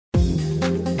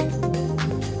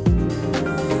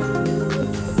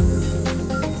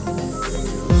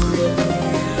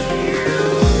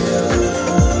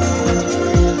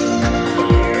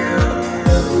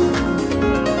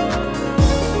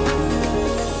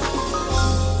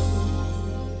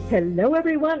Hello,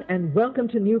 everyone, and welcome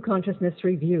to New Consciousness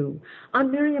Review.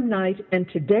 I'm Miriam Knight, and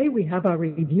today we have our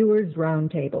Reviewers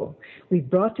Roundtable. We've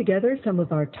brought together some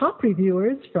of our top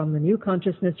reviewers from the New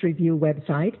Consciousness Review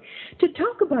website to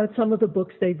talk about some of the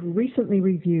books they've recently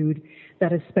reviewed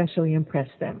that especially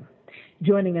impressed them.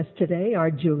 Joining us today are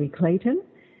Julie Clayton,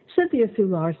 Cynthia Sue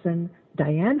Larson,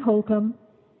 Diane Holcomb,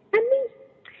 and me.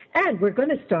 And we're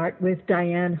going to start with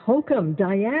Diane Holcomb.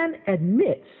 Diane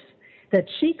admits that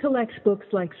she collects books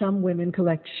like some women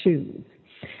collect shoes.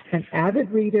 An avid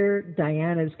reader,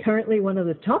 Diane is currently one of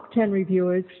the top 10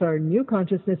 reviewers for New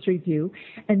Consciousness Review,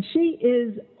 and she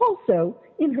is also,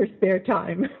 in her spare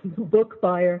time, the book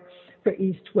buyer for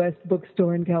East West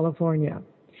Bookstore in California.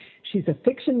 She's a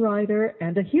fiction writer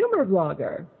and a humor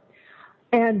blogger.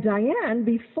 And Diane,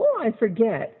 before I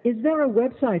forget, is there a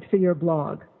website for your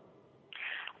blog?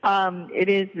 It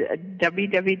is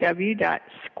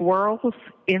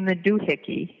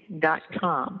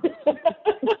www.squirrelsinthedoohickey.com.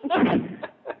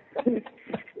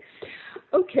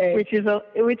 Okay. Which is a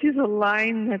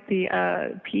line that the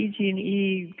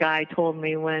PG&E guy told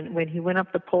me when he went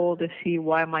up the pole to see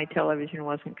why my television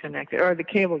wasn't connected, or the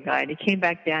cable guy. And he came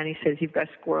back down. He says, "You've got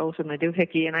squirrels in the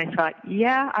doohickey," and I thought,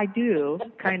 yeah, I do.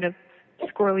 Kind of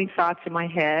squirrely thoughts in my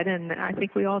head, and I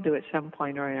think we all do at some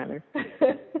point or another.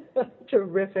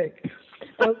 Terrific.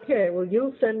 Okay, well,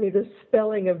 you'll send me the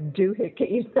spelling of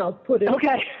doohickey. I'll put it.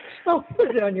 Okay. I'll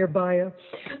put it on your bio.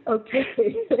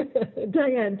 Okay,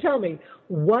 Diane, tell me,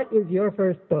 what is your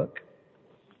first book?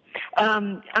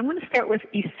 I'm going to start with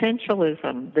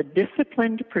Essentialism: The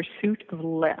Disciplined Pursuit of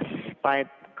Less by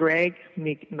Greg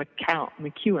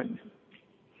McKeown.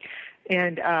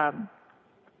 And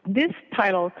this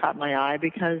title caught my eye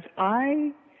because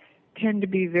I tend to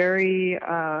be very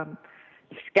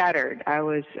scattered. I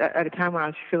was at a time when I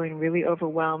was feeling really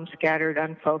overwhelmed, scattered,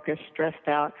 unfocused, stressed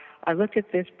out. I looked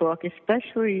at this book,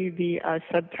 especially the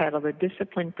subtitle, The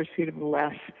Disciplined Pursuit of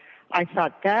Less. I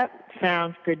thought, that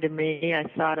sounds good to me. I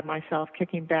thought of myself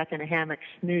kicking back in a hammock,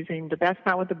 snoozing, but that's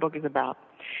not what the book is about.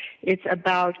 It's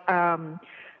about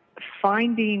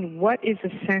finding what is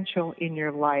essential in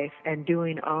your life and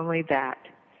doing only that,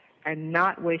 and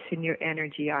not wasting your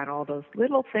energy on all those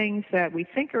little things that we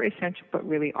think are essential but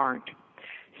really aren't.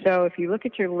 So if you look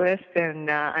at your list and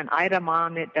an item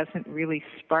on it doesn't really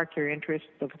spark your interest,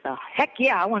 heck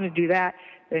yeah, I want to do that,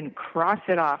 then cross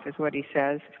it off is what he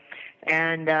says,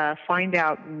 and find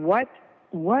out what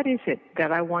is it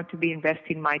that I want to be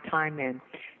investing my time in.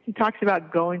 He talks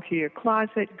about going through your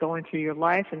closet, going through your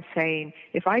life, and saying,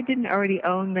 if I didn't already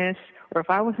own this, or if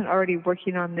I wasn't already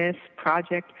working on this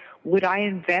project, would I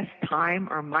invest time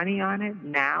or money on it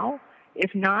now?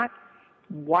 If not,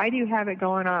 why do you have it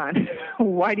going on?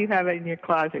 Why do you have it in your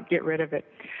closet? Get rid of it.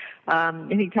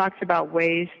 And he talks about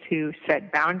ways to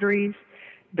set boundaries,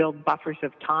 build buffers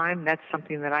of time. That's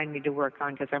something that I need to work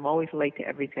on because I'm always late to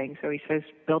everything. So he says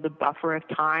build a buffer of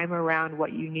time around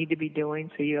what you need to be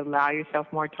doing so you allow yourself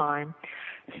more time.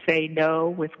 Say no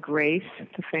with grace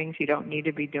to things you don't need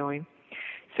to be doing.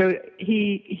 So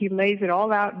he lays it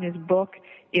all out in his book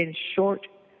in short,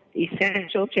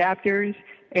 essential chapters,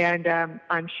 and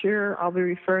I'm sure I'll be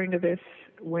referring to this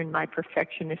when my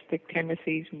perfectionistic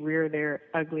tendencies rear their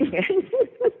ugly head.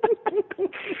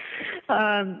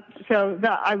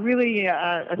 I really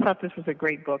I thought this was a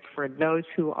great book for those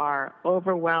who are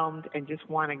overwhelmed and just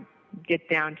want to get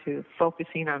down to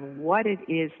focusing on what it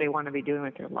is they want to be doing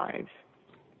with their lives.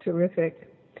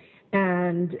 Terrific.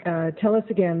 And tell us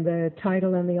again the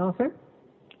title and the author.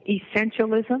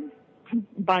 Essentialism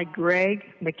by Greg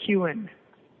McKeown.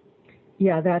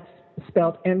 Yeah, that's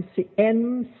spelled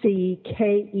McKeown.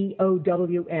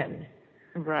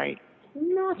 Right.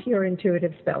 Not your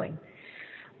intuitive spelling.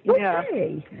 Yeah.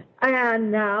 Okay.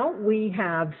 And now we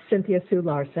have Cynthia Sue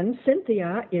Larson.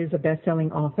 Cynthia is a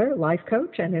best-selling author, life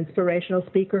coach, and inspirational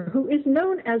speaker who is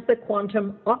known as the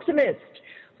Quantum Optimist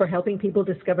for helping people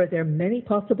discover their many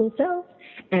possible selves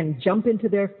and jump into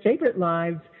their favorite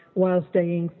lives while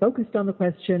staying focused on the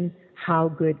question, how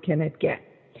good can it get?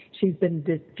 She's been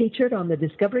featured on the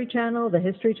Discovery Channel, the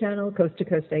History Channel, Coast to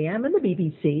Coast AM, and the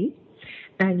BBC.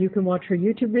 And you can watch her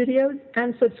YouTube videos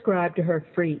and subscribe to her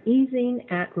free e-zine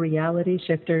at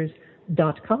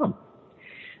realityshifters.com.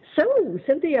 So,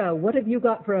 Cynthia, what have you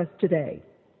got for us today?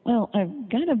 Well, I've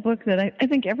got a book that I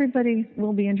think everybody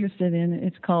will be interested in.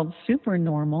 It's called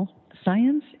Supernormal: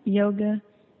 Science, Yoga,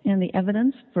 and the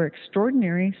Evidence for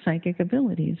Extraordinary Psychic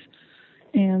Abilities.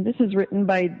 And this is written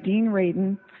by Dean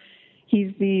Radin.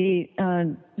 He's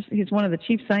one of the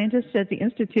chief scientists at the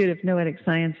Institute of Noetic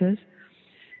Sciences.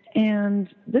 And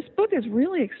this book is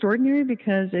really extraordinary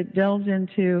because it delves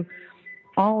into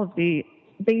all of the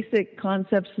basic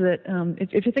concepts that,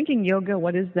 if you're thinking yoga,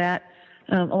 what is that?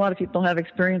 A lot of people have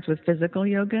experience with physical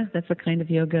yoga. That's a kind of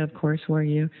yoga, of course, where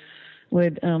you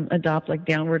would adopt like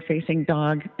downward facing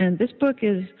dog. And this book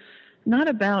is not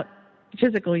about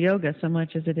physical yoga so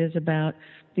much as it is about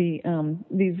these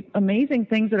amazing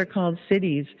things that are called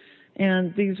siddhis.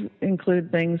 And these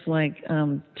include things like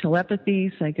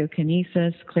telepathy,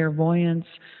 psychokinesis, clairvoyance,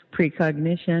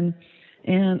 precognition,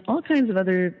 and all kinds of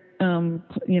other,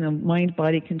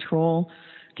 mind-body control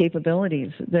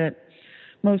capabilities that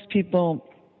most people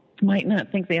might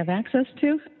not think they have access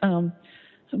to.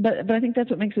 But I think that's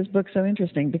what makes this book so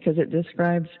interesting, because it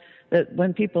describes that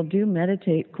when people do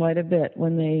meditate quite a bit,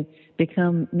 when they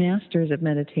become masters of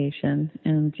meditation,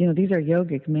 and these are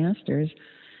yogic masters,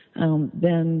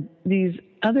 then these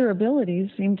other abilities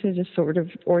seem to just sort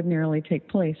of ordinarily take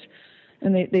place.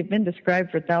 And they've been described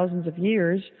for thousands of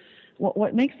years.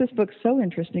 What makes this book so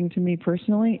interesting to me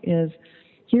personally is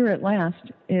here at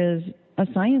last is a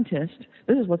scientist.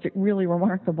 This is what's really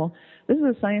remarkable. This is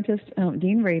a scientist,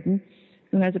 Dean Radin,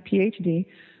 who has a PhD,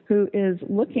 who is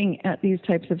looking at these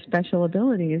types of special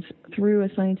abilities through a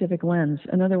scientific lens.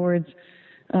 In other words,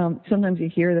 sometimes you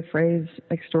hear the phrase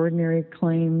extraordinary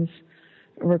claims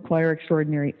require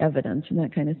extraordinary evidence and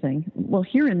that kind of thing. Well,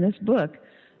 here in this book,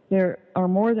 there are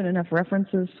more than enough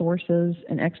references, sources,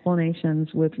 and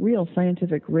explanations with real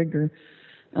scientific rigor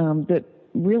that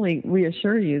really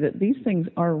reassure you that these things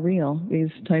are real,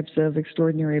 these types of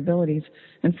extraordinary abilities.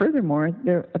 And furthermore,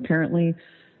 they're apparently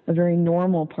a very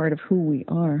normal part of who we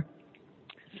are.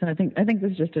 So I think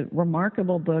this is just a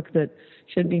remarkable book that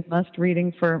should be must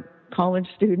reading for college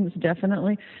students,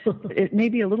 definitely. It may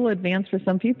be a little advanced for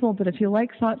some people, but if you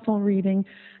like thoughtful reading,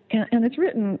 and it's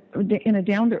written in a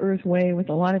down-to-earth way with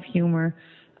a lot of humor,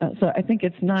 so I think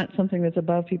it's not something that's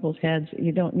above people's heads.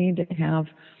 You don't need to have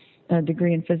a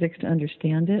degree in physics to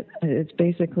understand it. It's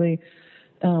basically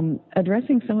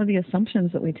addressing some of the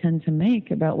assumptions that we tend to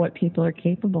make about what people are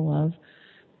capable of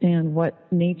and what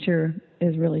nature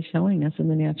is really showing us in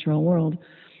the natural world,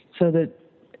 so that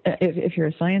if you're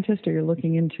a scientist or you're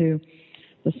looking into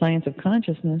the science of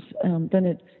consciousness, then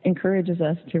it encourages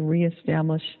us to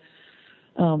reestablish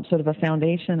sort of a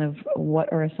foundation of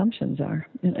what our assumptions are.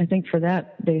 And I think for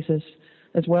that basis,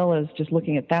 as well as just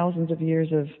looking at thousands of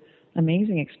years of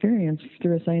amazing experience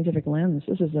through a scientific lens,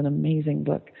 this is an amazing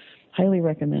book. Highly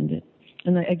recommend it.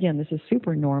 And again, this is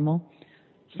Super Normal: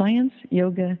 Science,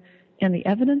 Yoga, and the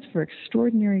Evidence for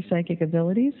Extraordinary Psychic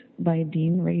Abilities by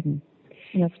Dean Radin.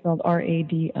 And that's spelled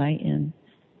R-A-D-I-N.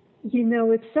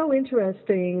 It's so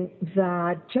interesting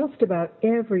that just about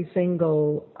every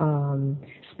single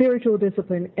spiritual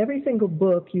discipline, every single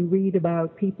book you read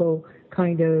about people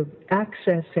kind of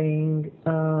accessing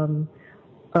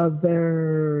of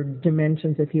their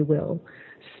dimensions, if you will,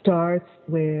 starts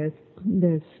with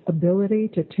this ability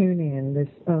to tune in, this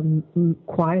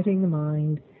quieting the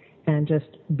mind and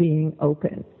just being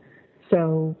open.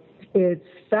 So it's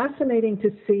fascinating to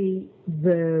see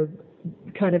the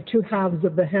kind of two halves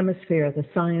of the hemisphere, the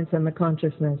science and the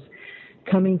consciousness,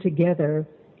 coming together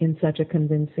in such a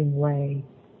convincing way.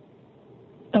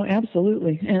 Oh,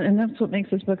 absolutely. And that's what makes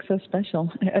this book so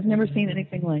special. I've never seen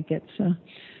anything like it, so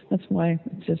that's why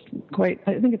it's just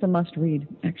I think it's a must-read,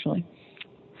 actually.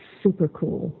 Super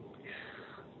cool.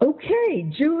 Okay,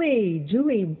 Julie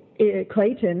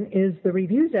Clayton is the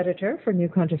reviews editor for New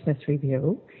Consciousness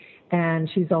Review, and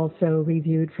she's also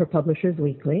reviewed for Publishers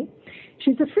Weekly.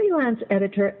 She's a freelance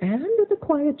editor and the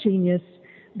quiet genius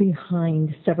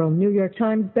behind several New York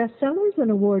Times bestsellers and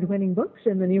award-winning books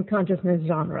in the New Consciousness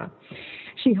genre.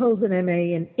 She holds an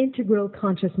MA in Integral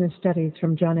Consciousness Studies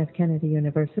from John F. Kennedy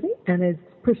University and is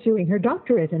pursuing her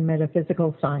doctorate in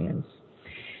metaphysical science.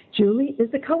 Julie is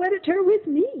the co-editor with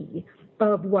me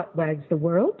of What Wags the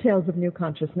World, Tales of New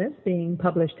Consciousness, being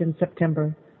published in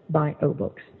September by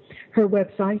O-Books. Her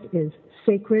website is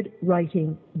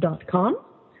sacredwriting.com.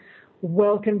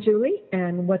 Welcome, Julie,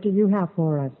 and what do you have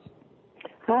for us?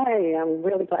 Hi, I'm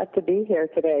really glad to be here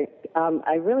today.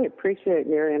 I really appreciate,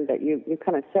 Miriam, that you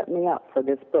kind of set me up for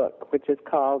this book, which is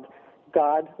called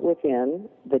God Within,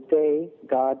 The Day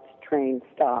God's Train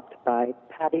Stopped by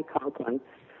Patty Conklin.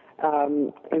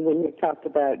 And when you talked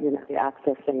about, the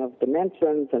accessing of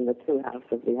dimensions and the two halves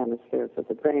of the hemispheres of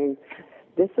the brain,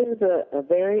 this is a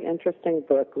very interesting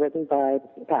book written by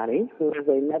Patty, who is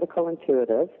a medical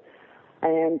intuitive,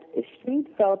 and she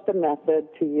developed a method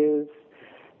to use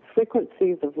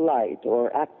frequencies of light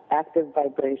or active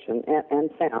vibration and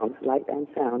sound, light and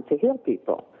sound, to heal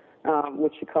people,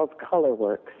 which she calls color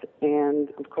works. And,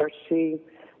 of course, she,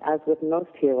 as with most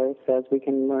healers, says we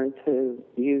can learn to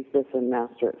use this and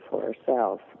master it for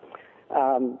ourselves.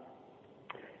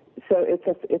 So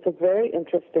it's a very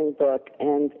interesting book,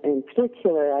 and in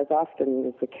particular, as often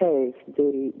is the case,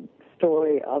 the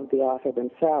story of the author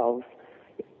themselves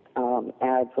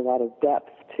adds a lot of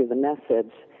depth to the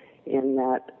message, in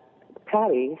that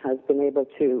Patty has been able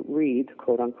to read,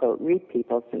 quote unquote, read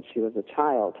people since she was a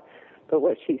child. But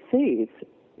what she sees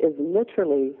is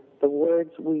literally the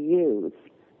words we use,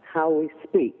 how we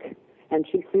speak, and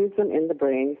she sees them in the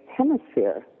brain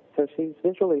hemisphere. So she's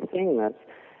visually seeing this,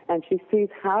 and she sees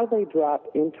how they drop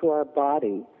into our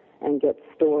body and get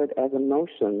stored as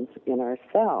emotions in our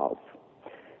cells.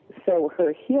 So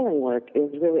her healing work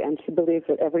is really, and she believes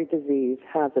that every disease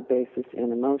has a basis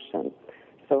in emotion.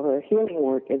 So her healing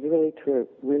work is really to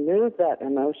remove that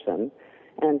emotion,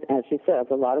 and as she says,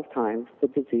 a lot of times the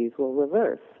disease will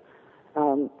reverse.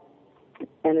 And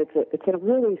it's a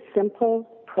really simple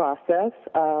process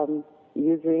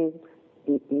using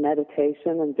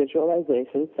meditation and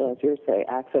visualization, so as you say,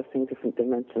 accessing different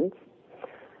dimensions.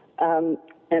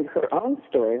 And her own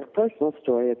story, her personal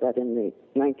story, is that in the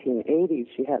 1980s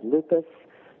she had lupus,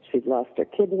 she'd lost her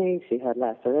kidney, she had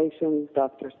lacerations,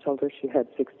 doctors told her she had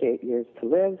 6 to 8 years to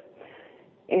live,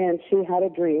 and she had a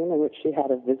dream in which she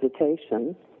had a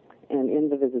visitation, and in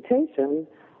the visitation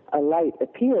a light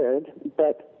appeared,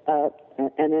 but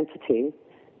an entity,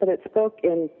 but it spoke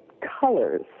in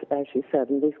colors, as she said,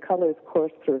 and these colors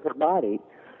coursed through her body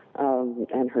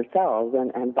and her cells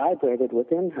and vibrated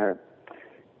within her.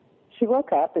 She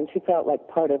woke up and she felt like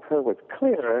part of her was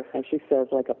clearer, as she says,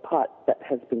 like a pot that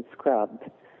has been scrubbed.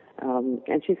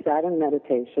 And she sat in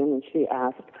meditation and she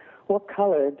asked, what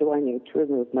color do I need to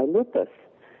remove my lupus?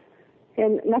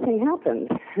 And nothing happened.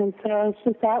 And so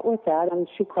she sat with that and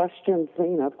she questioned,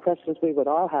 the questions we would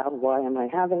all have. Why am I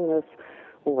having this?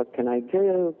 What can I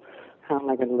do? How am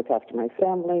I going to look after my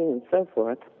family? And so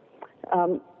forth.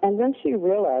 And then she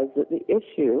realized that the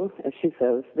issue, as she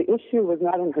says, the issue was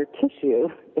not in her tissue,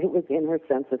 it was in her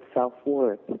sense of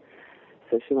self-worth.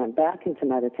 So she went back into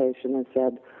meditation and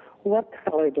said, what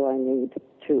color do I need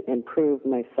to improve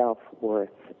my self-worth?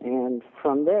 And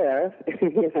from there,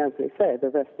 as they say, the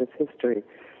rest is history.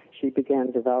 She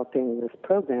began developing this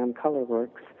program,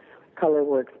 Colorworks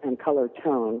and Color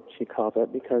Tone, she called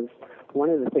it, because one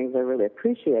of the things I really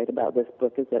appreciate about this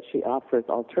book is that she offers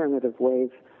alternative ways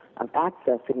of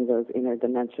accessing those inner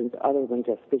dimensions other than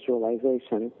just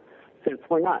visualization, since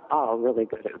we're not all really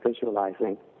good at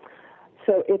visualizing.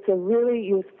 So it's a really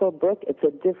useful book. It's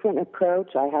a different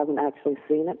approach. I haven't actually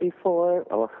seen it before,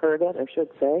 or heard it, I should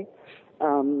say.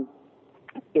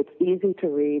 It's easy to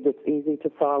read. It's easy to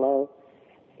follow.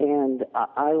 And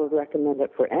I would recommend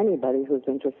it for anybody who's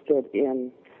interested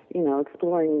in,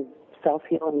 exploring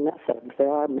self-healing methods.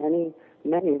 There are many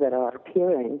that are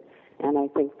appearing, and I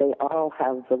think they all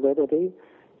have validity,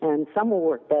 and some will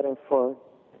work better for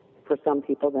some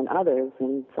people than others,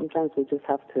 and sometimes we just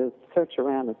have to search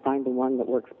around and find the one that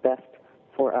works best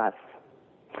for us.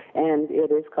 And it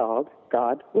is called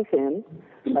God Within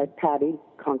by Patty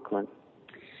Conklin.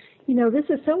 This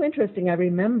is so interesting. I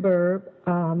remember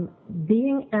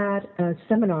being at a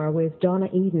seminar with Donna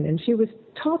Eden, and she was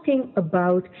talking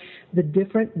about the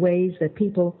different ways that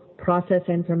people process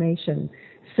information.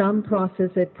 Some process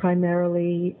it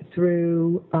primarily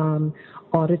through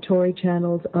auditory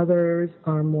channels, others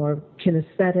are more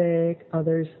kinesthetic,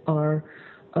 others are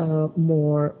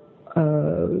more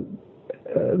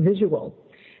visual.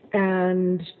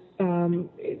 And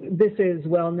this is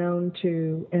well known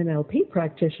to NLP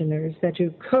practitioners, that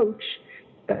you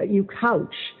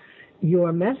couch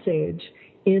your message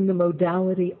in the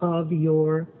modality of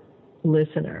your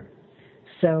listener.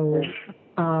 So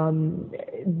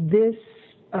this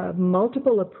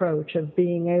multiple approach of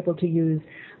being able to use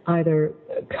either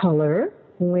color,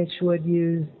 which would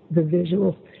use the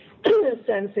visual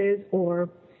senses, or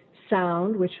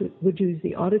sound, which would use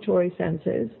the auditory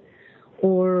senses,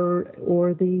 or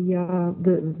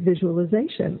the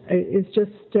visualization. It's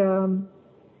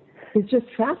just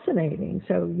fascinating.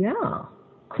 So yeah,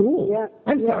 cool. Yeah,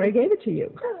 I'm sorry I gave it to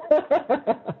you.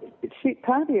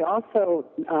 Patty also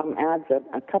adds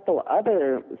a couple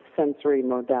other sensory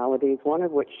modalities, one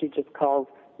of which she just calls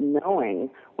knowing,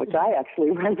 which I actually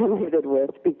resonated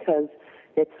with because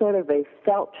it's sort of a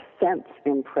felt sense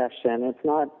impression. It's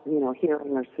not,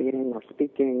 hearing or seeing or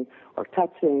speaking or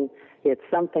touching. It's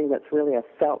something that's really a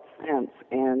felt sense.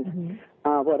 And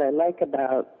what I like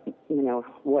about,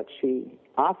 what she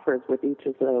offers with each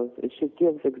of those is she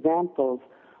gives examples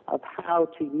of how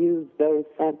to use those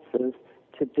senses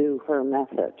to use her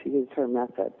method.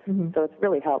 So it's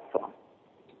really helpful.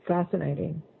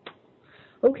 Fascinating.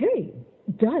 Okay,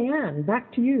 Diane,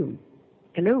 back to you.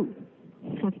 Hello.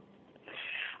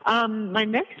 My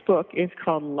next book is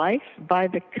called Life by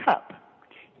the Cup,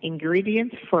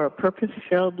 Ingredients for a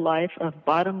Purpose-Filled Life of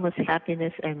Bottomless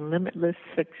Happiness and Limitless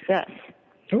Success.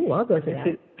 Oh, I'll go to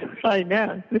that. I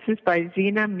know. This is by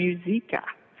Zena Musica.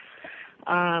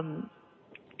 And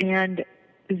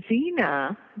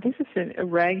Zena, this is a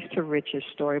rags to riches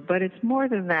story, but it's more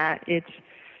than that. It's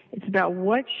about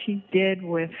what she did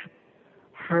with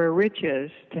her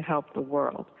riches to help the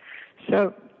world.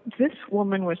 So this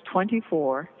woman was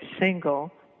 24,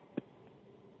 single,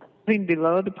 living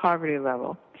below the poverty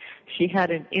level. She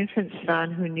had an infant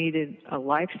son who needed a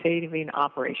life-saving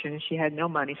operation, and she had no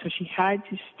money, so she had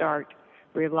to start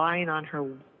relying on her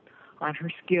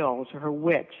skills or her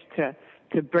wits to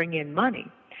bring in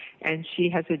money. And she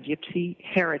has a gypsy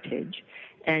heritage,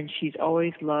 and she's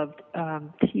always loved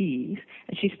teas.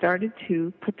 And she started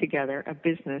to put together a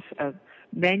business of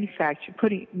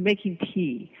making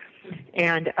tea.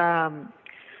 And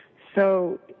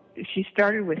so she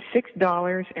started with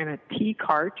 $6 and a tea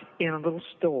cart in a little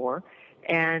store,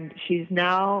 and she's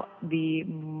now the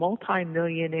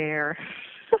multi-millionaire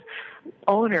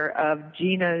owner of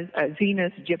Zena's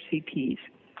Gypsy Teas.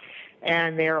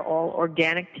 And they're all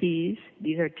organic teas.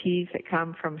 These are teas that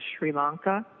come from Sri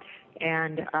Lanka,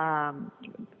 and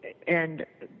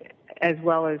as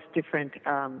well as different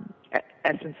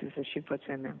essences that she puts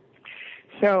in them.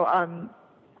 So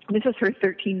this is her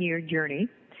 13-year journey,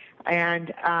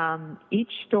 and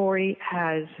each story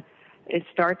each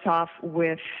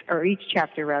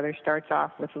chapter rather starts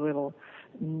off with a little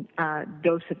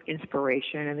dose of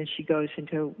inspiration, and then she goes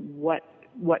into what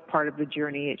part of the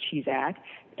journey she's at,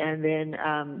 and then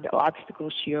the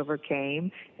obstacles she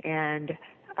overcame, and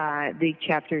the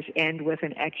chapters end with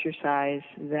an exercise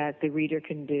that the reader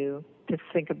can do to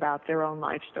think about their own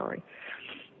life story.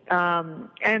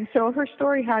 And so her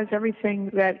story has everything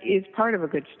that is part of a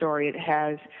good story. It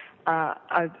has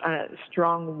a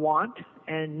strong want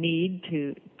and need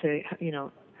to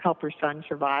help her son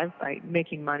survive by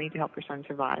making money to help her son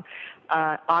survive.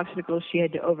 Obstacles she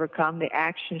had to overcome, the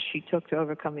actions she took to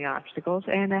overcome the obstacles,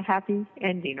 and a happy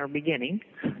ending or beginning,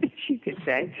 you could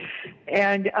say.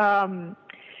 And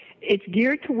it's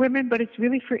geared to women, but it's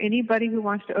really for anybody who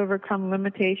wants to overcome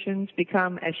limitations,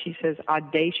 become, as she says,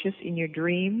 audacious in your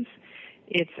dreams.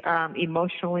 It's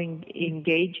emotionally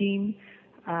engaging.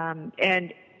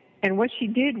 And what she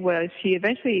did was she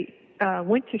eventually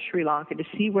went to Sri Lanka to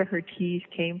see where her teas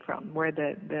came from, where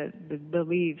the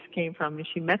leaves came from. And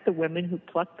she met the women who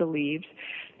plucked the leaves,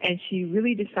 and she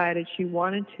really decided she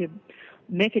wanted to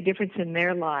make a difference in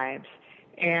their lives.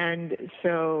 And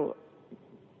so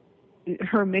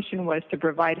her mission was to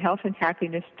provide health and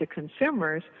happiness to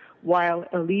consumers while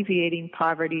alleviating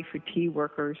poverty for tea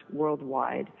workers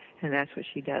worldwide. And that's what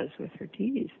she does with her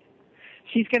teas.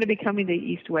 She's going to be coming to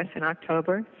East West in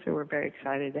October, so we're very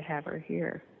excited to have her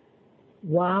here.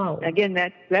 Wow. Again,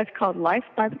 that's called Life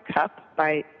by the Cup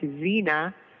by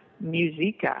Zena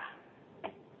Musica.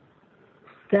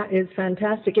 That is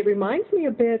fantastic. It reminds me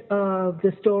a bit of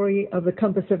the story of The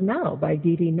Compass of Now by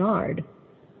Dee Nard.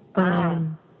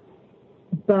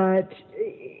 But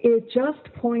it just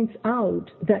points out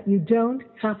that you don't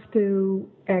have to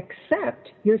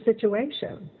accept your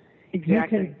situation.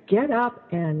 Exactly. You can get up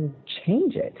and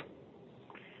change it.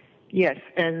 Yes,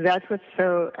 and that's what's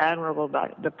so admirable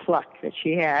about the pluck that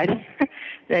she had,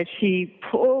 that she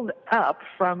pulled up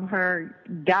from her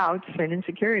doubts and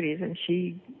insecurities, and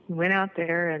she went out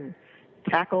there and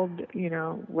tackled,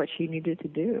 what she needed to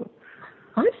do.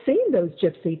 I've seen those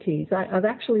gypsy teas. I've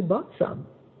actually bought some.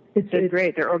 They're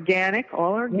great. They're organic,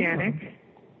 all organic. Yeah.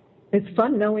 It's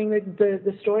fun knowing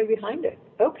the story behind it.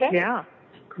 Okay. Yeah.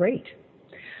 Great.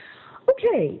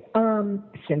 Okay,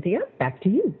 Cynthia, back to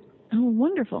you. Oh,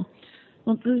 wonderful.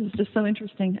 Well, this is just so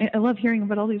interesting. I love hearing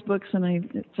about all these books, and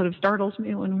it sort of startles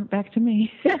me when we're back to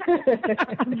me.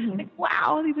 Like,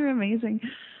 wow, these are amazing.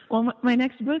 Well, my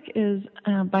next book is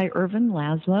by Ervin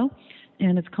Laszlo,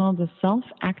 and it's called The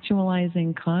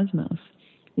Self-Actualizing Cosmos,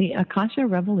 the Akasha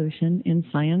Revolution in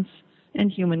Science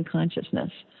and Human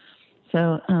Consciousness.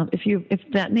 So if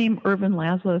that name Ervin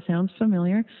Laszlo sounds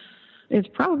familiar, it's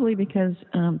probably because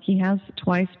he has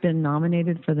twice been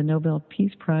nominated for the Nobel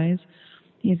Peace Prize.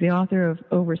 He's the author of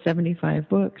over 75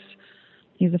 books.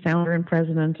 He's the founder and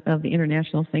president of the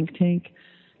International Think Tank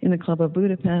in the Club of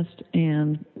Budapest,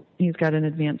 and he's got an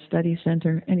advanced study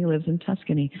center, and he lives in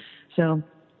Tuscany. So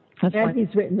that's and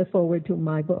he's written the foreword to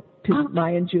my book, my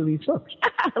and Julie's book.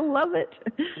 I love it.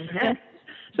 Mm-hmm.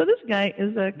 So this guy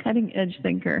is a cutting-edge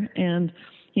thinker, and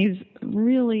he's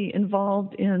really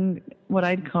involved in what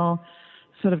I'd call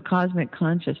sort of cosmic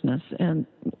consciousness, and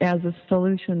as a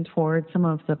solution toward some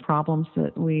of the problems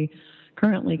that we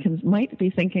currently might be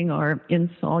thinking are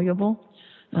insoluble,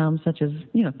 such as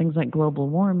things like global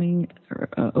warming, or,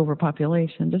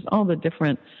 overpopulation, just all the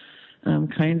different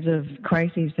kinds of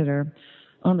crises that are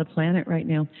on the planet right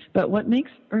now. But what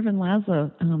makes Ervin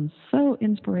Laszlo so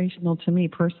inspirational to me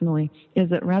personally is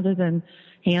that rather than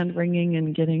hand-wringing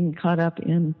and getting caught up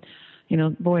in,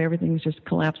 boy, everything's just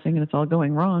collapsing and it's all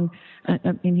going wrong,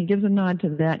 and he gives a nod to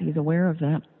that, he's aware of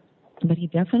that, but he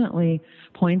definitely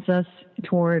points us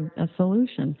toward a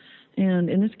solution. And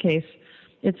in this case,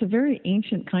 it's a very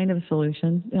ancient kind of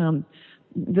solution.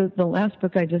 The last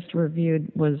book I just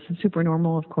reviewed was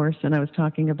Supernormal, of course, and I was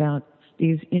talking about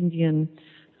these Indian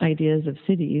ideas of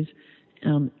siddhis,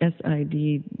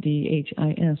 Siddhis.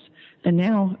 And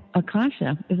now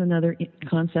Akasha is another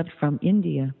concept from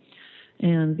India.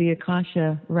 And the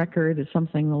Akasha record is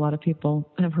something a lot of people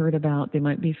have heard about, they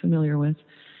might be familiar with.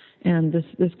 And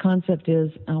this concept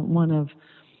is one of,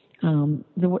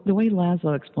 the way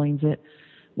Laszlo explains it,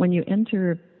 when you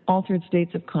enter altered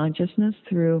states of consciousness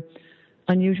through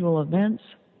unusual events,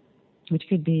 which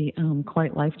could be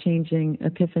quite life-changing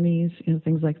epiphanies,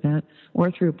 things like that, or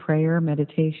through prayer,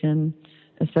 meditation,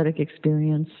 aesthetic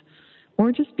experience,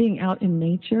 or just being out in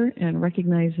nature and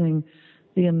recognizing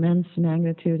the immense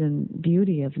magnitude and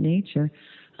beauty of nature.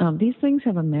 These things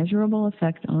have a measurable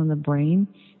effect on the brain,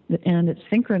 and it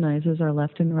synchronizes our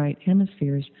left and right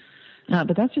hemispheres.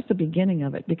 But that's just the beginning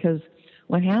of it, because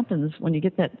what happens when you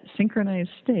get that synchronized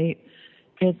state,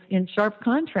 it's in sharp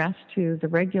contrast to the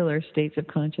regular states of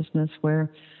consciousness where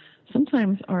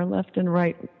sometimes our left and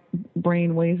right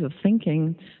brain ways of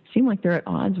thinking seem like they're at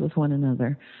odds with one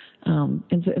another. And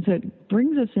so it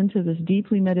brings us into this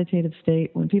deeply meditative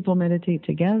state. When people meditate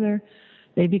together,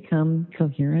 they become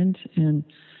coherent and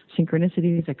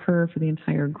synchronicities occur for the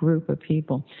entire group of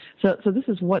people. So this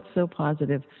is what's so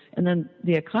positive. And then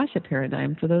the Akasha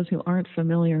paradigm, for those who aren't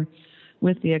familiar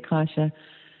with the Akasha,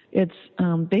 it's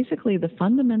basically the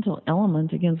fundamental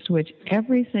element against which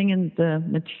everything in the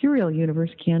material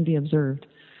universe can be observed.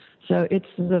 So it's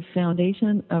the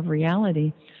foundation of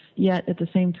reality, yet at the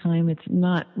same time it's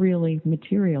not really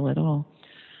material at all.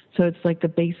 So it's like the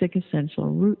basic essential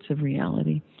roots of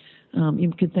reality.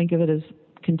 You could think of it as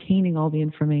containing all the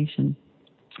information.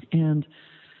 And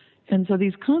so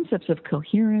these concepts of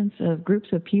coherence, of groups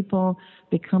of people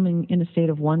becoming in a state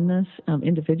of oneness,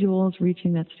 individuals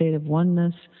reaching that state of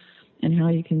oneness, and how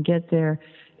you can get there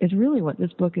is really what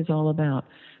this book is all about.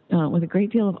 With a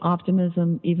great deal of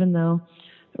optimism, even though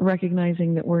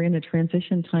recognizing that we're in a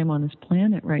transition time on this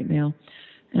planet right now.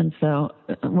 And so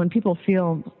when people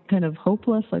feel kind of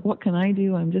hopeless, like, what can I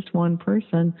do? I'm just one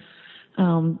person.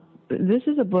 This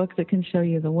is a book that can show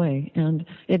you the way, and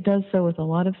it does so with a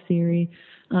lot of theory.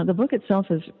 The book itself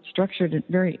is structured in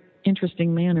a very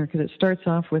interesting manner because it starts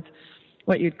off with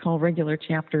what you'd call regular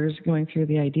chapters, going through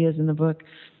the ideas in the book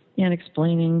and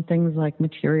explaining things like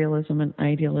materialism and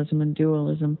idealism and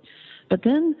dualism. But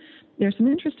then there's some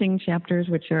interesting chapters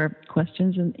which are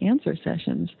questions and answer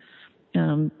sessions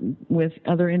with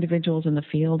other individuals in the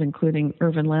field, including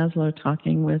Ervin Laszlo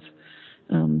talking with,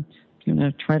 I'm going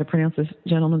to try to pronounce this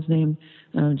gentleman's name,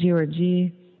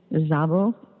 Georgi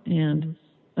Szabo, and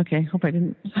okay, hope I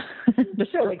didn't.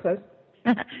 Fairly close.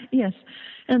 Yes.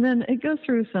 And then it goes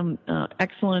through some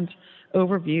excellent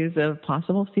overviews of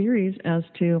possible theories as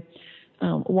to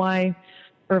why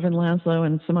Ervin Laszlo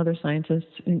and some other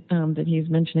scientists that he's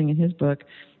mentioning in his book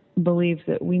believe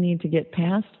that we need to get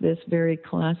past this very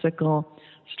classical,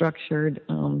 structured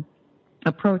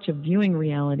approach of viewing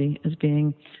reality as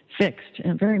being fixed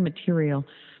and very material.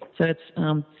 So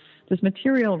it's this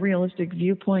material, realistic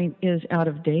viewpoint is out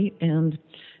of date, and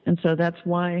so that's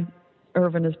why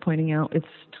Ervin is pointing out it's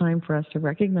time for us to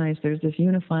recognize there's this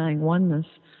unifying oneness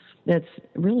that's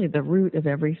really the root of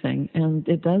everything, and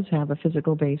it does have a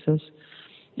physical basis.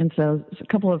 And so a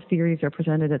couple of theories are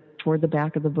presented toward the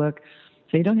back of the book.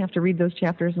 So you don't have to read those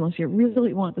chapters unless you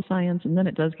really want the science, and then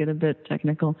it does get a bit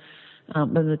technical.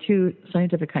 But the two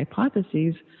scientific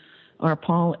hypotheses are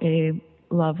Paul A.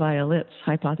 Laviolette's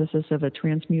hypothesis of a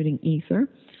transmuting ether,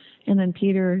 and then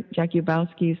Peter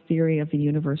Jakubowski's theory of the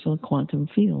universal quantum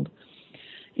field.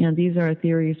 And these are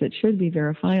theories that should be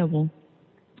verifiable.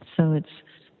 So it's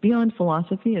beyond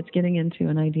philosophy. It's getting into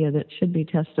an idea that should be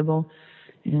testable.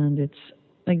 And it's,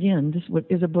 again, this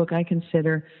is a book I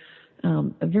consider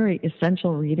a very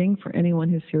essential reading for anyone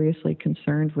who's seriously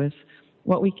concerned with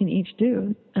what we can each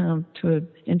do to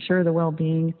ensure the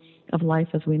well-being of life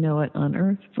as we know it on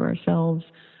Earth for ourselves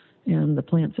and the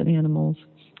plants and animals.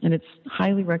 And it's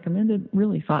highly recommended,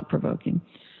 really thought-provoking.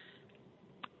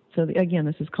 So again,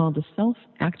 this is called The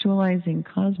Self-Actualizing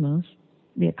Cosmos,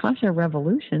 the Akasha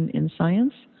Revolution in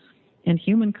Science, and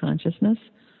Human Consciousness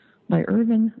by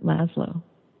Ervin Laszlo.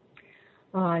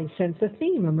 I sense a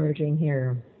theme emerging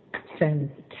here.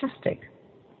 Fantastic.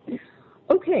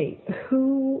 Okay,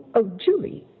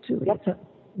 Julie, Yep.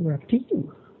 We're up to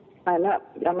you. I'm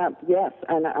up, yes.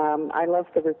 And I love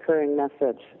the recurring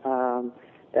message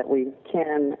that we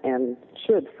can and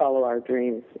should follow our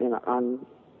dreams on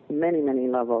many, many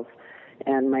levels.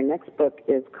 And my next book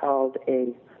is called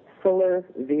A Fuller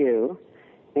View,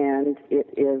 and it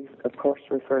is, of course,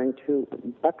 referring to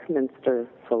Buckminster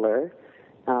Fuller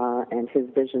and his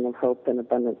vision of hope and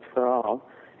abundance for all.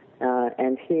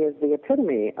 And he is the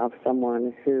epitome of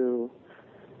someone who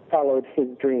followed his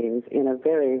dreams in a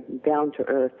very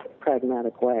down-to-earth,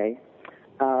 pragmatic way.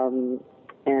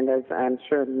 And as I'm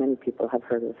sure many people have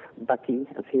heard of Bucky,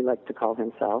 as he liked to call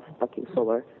himself, Bucky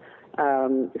Fuller,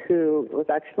 who was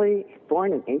actually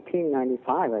born in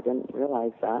 1895. I didn't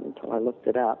realize that until I looked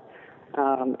it up,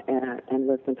 and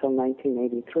lived until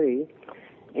 1983.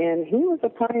 And he was a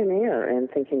pioneer in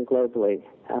thinking globally.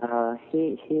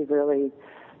 He really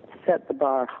set the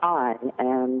bar high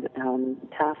and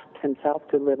tasked himself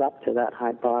to live up to that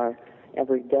high bar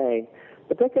every day.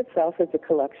 The book itself is a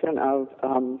collection of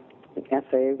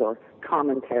essays or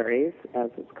commentaries,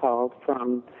 as it's called,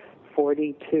 from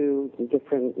 42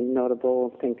 different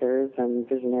notable thinkers and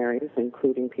visionaries,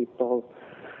 including people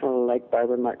like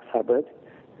Barbara Marx Hubbard,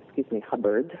 and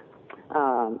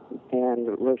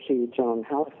Roshi Joan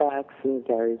Halifax and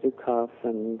Gary Zukav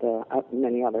and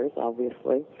many others,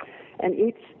 obviously. And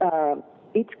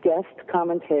each guest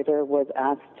commentator was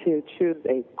asked to choose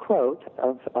a quote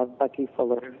of Bucky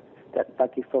Fuller that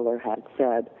Bucky Fuller had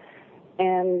said,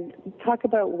 and talk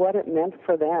about what it meant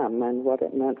for them and what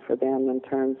it meant for them in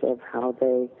terms of how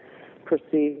they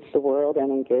perceived the world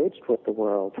and engaged with the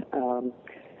world.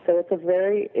 So it's a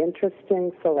very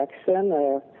interesting selection,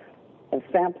 a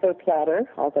sampler platter,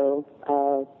 although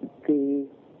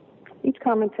each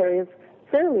commentary is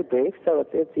fairly brief, so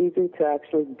it's easy to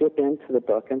actually dip into the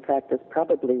book. In fact, it's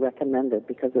probably recommended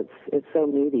because it's so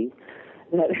meaty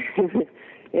that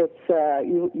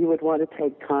you would want to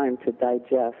take time to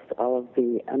digest all of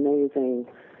the amazing,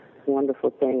 wonderful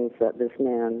things that this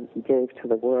man gave to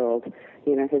the world.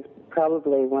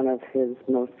 Probably one of his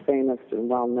most famous and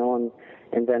well-known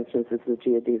inventions is the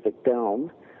geodesic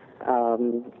dome.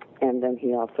 And then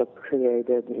he also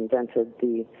invented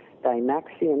the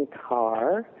Dymaxion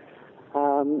car.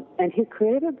 And he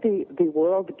created the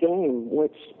world game,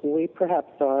 which we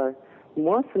perhaps are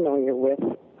more familiar with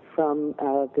from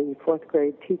the fourth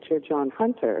grade teacher John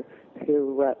Hunter,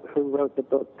 who wrote the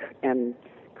book and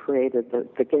created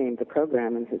the game, the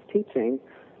program in his teaching,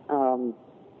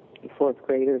 Fourth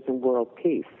Graders and World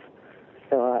Peace.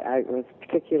 So I was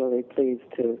particularly pleased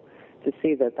to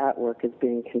see that work is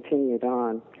being continued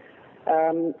on.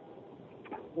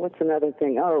 What's another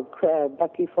thing?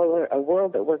 Bucky Fuller, a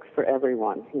world that works for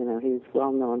everyone. He's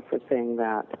well known for saying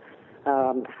that.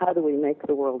 How do we make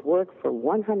the world work for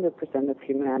 100% of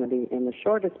humanity in the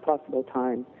shortest possible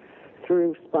time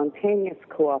through spontaneous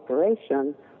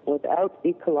cooperation without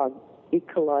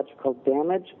ecological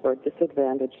damage or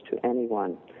disadvantage to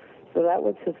anyone? So that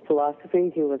was his philosophy.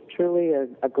 He was truly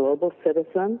a global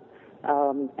citizen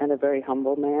and a very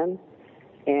humble man.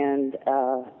 And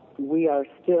we are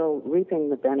still reaping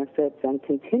the benefits and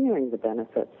continuing the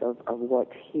benefits of what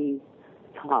he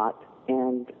taught.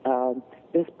 And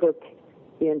this book,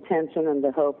 the intention and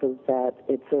the hope is that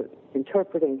it's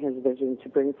interpreting his vision to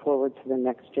bring forward to the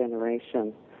next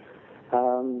generation.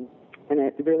 And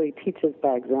it really teaches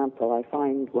by example. I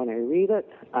find when I read it,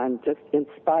 I'm just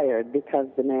inspired because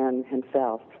the man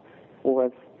himself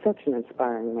was such an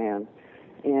inspiring man.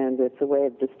 And it's a way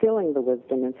of distilling the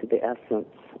wisdom into the essence.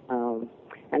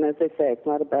 And as I say, it's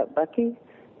not about Bucky,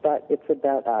 but it's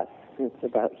about us. It's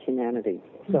about humanity.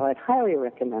 So I'd highly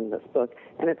recommend this book.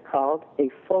 And it's called A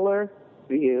Fuller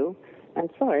View. And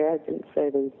sorry, I didn't say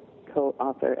the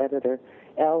co-author, editor,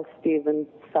 L. Stephen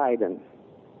Seiden.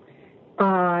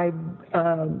 I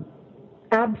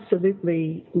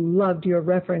absolutely loved your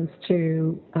reference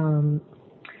to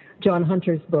John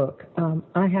Hunter's book.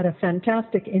 I had a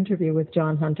fantastic interview with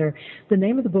John Hunter. The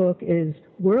name of the book is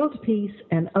World Peace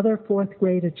and Other Fourth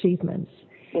Grade Achievements.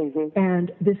 Mm-hmm.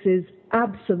 And this is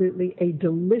absolutely a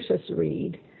delicious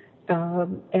read.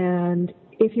 And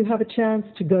if you have a chance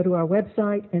to go to our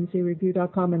website,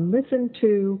 ncreview.com, and listen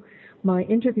to my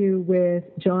interview with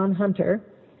John Hunter,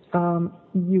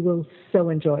 you will so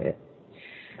enjoy it.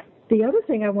 The other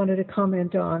thing I wanted to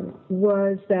comment on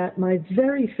was that my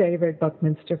very favorite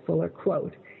Buckminster Fuller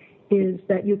quote is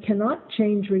that you cannot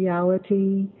change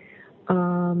reality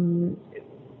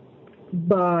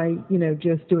by,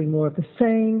 just doing more of the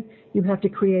same. You have to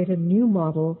create a new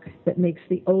model that makes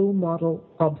the old model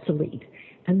obsolete.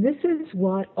 And this is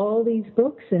what all these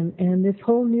books and this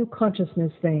whole new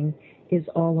consciousness thing is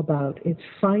all about. It's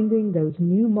finding those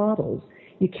new models.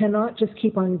 You cannot just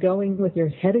keep on going with your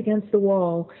head against the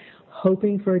wall,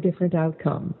 hoping for a different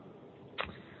outcome.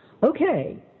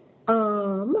 Okay.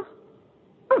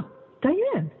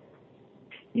 Diane.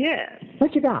 Yes.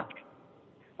 What you got?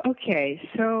 Okay,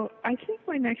 so I think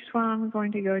my next one I'm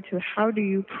going to go to How Do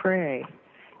You Pray?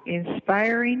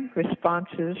 Inspiring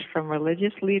responses from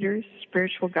religious leaders,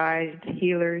 spiritual guides,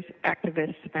 healers,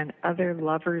 activists, and other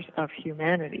lovers of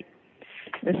humanity.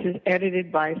 This is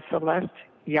edited by Celeste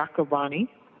Jacobani.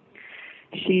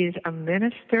 She is a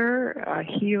minister, a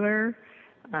healer,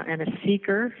 and a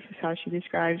seeker, is how she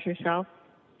describes herself.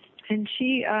 And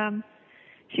she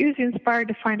was inspired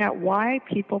to find out why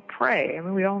people pray. I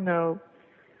mean, we all know,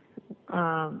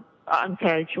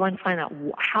 she wanted to find out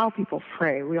how people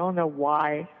pray. We all know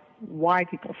why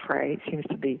people pray. It seems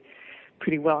to be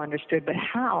pretty well understood, but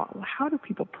how do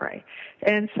people pray?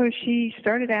 And so she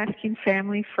started asking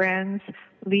family, friends,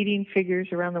 leading figures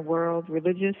around the world,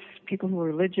 people who were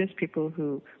religious, people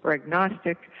who were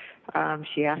agnostic.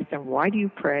 She asked them, why do you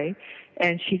pray?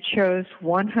 And she chose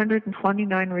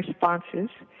 129 responses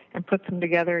and put them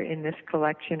together in this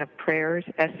collection of prayers,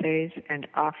 essays, and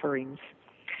offerings.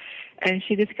 And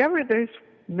she discovered there's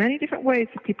many different ways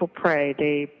that people pray.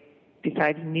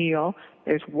 Besides kneel,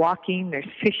 there's walking, there's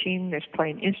fishing, there's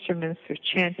playing instruments, there's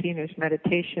chanting, there's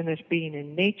meditation, there's being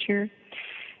in nature.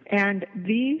 And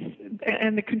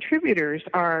the contributors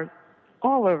are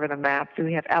all over the map. So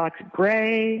we have Alex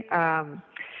Gray,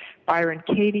 Byron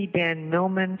Katie, Dan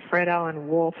Millman, Fred Allen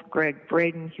Wolf, Greg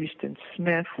Braden, Houston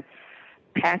Smith,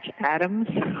 Patch Adams,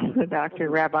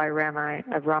 Dr. Rabbi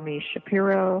Rami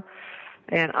Shapiro,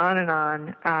 and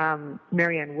on,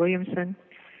 Marianne Williamson.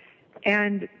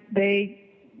 And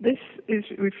this is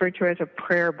referred to as a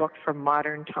prayer book for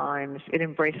modern times. It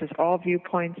embraces all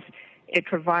viewpoints. It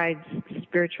provides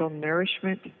spiritual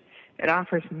nourishment. It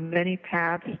offers many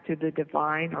paths to the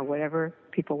divine, or whatever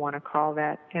people want to call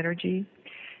that energy.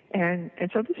 And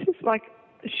so this is like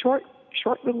short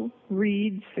little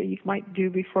reads that you might do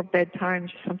before bedtime,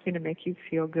 just something to make you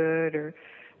feel good, or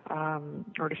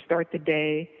to start the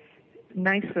day.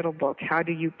 Nice little book, How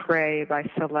Do You Pray by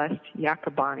Celeste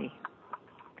Jacobani.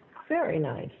 Very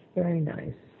nice, very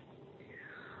nice.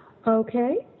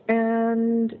 Okay,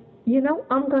 and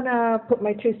I'm going to put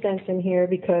my 2 cents in here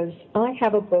because I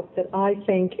have a book that I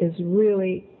think is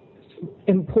really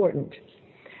important.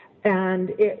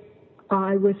 And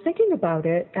I was thinking about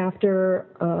it after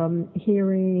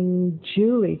hearing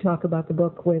Julie talk about the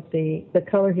book with the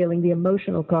color healing, the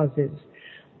emotional causes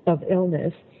of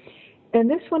illness. And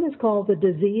this one is called The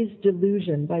Disease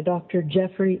Delusion by Dr.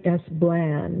 Jeffrey S.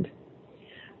 Bland.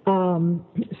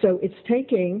 So it's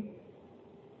taking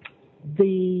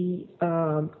the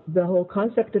whole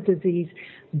concept of disease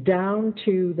down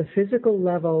to the physical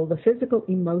level, the physical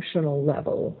emotional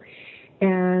level.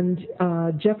 And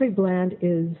Jeffrey Bland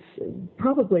is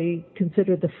probably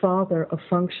considered the father of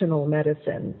functional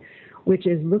medicine, which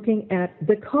is looking at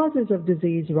the causes of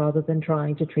disease rather than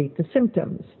trying to treat the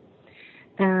symptoms.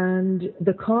 And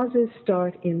the causes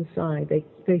start inside.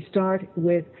 They start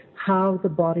with how the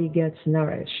body gets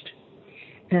nourished.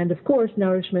 And of course,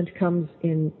 nourishment comes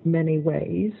in many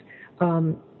ways.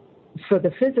 For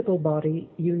the physical body,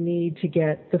 you need to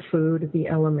get the food, the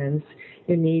elements.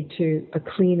 You need a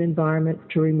clean environment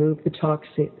to remove the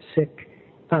toxic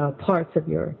parts of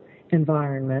your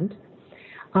environment.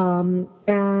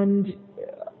 And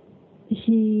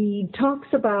he talks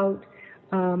about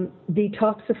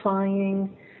detoxifying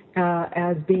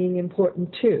as being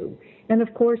important too. And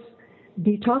of course,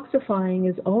 detoxifying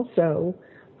is also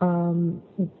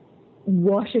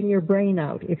washing your brain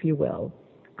out, if you will,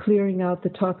 clearing out the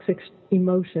toxic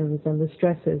emotions and the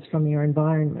stresses from your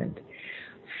environment,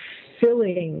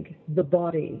 filling the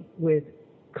body with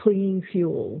clean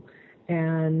fuel,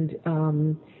 and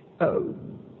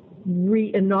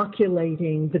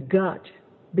re-inoculating the gut,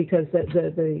 because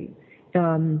the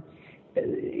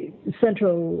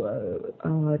central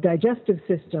digestive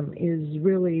system is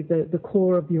really the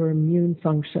core of your immune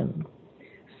function.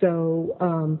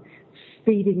 So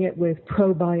feeding it with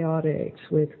probiotics,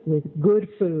 with good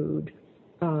food,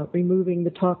 removing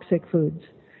the toxic foods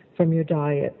from your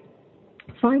diet,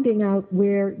 finding out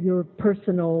where your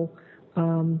personal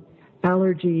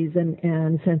allergies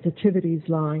and sensitivities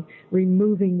lie,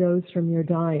 removing those from your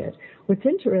diet. What's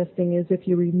interesting is if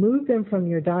you remove them from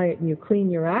your diet and you clean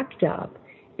your act up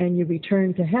and you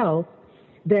return to health,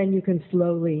 then you can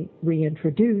slowly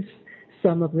reintroduce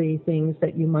some of the things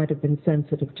that you might have been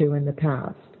sensitive to in the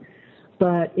past.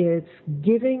 But it's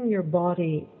giving your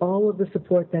body all of the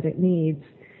support that it needs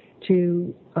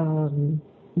to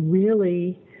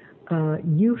really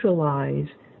utilize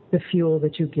the fuel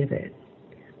that you give it.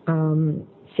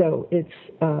 So it's,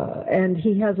 and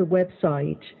he has a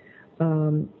website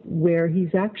where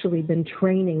he's actually been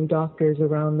training doctors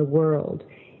around the world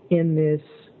in this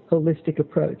holistic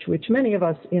approach, which many of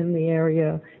us in the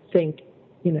area think,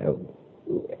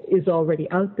 is already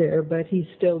out there, but he's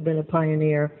still been a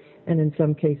pioneer and in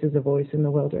some cases a voice in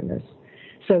the wilderness.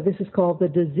 So this is called The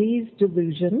Disease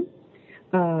Delusion.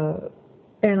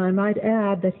 And I might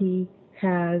add that he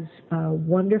has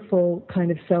wonderful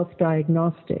kind of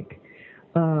self-diagnostic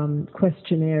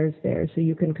questionnaires there, so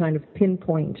you can kind of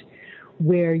pinpoint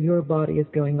where your body is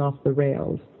going off the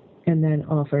rails, and then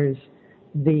offers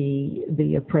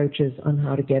the approaches on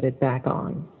how to get it back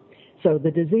on. So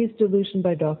The Disease Delusion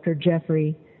by Dr.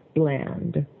 Jeffrey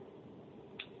Bland.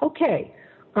 Okay,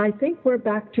 I think we're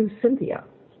back to Cynthia.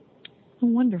 Oh,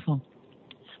 wonderful.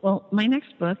 Well, my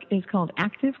next book is called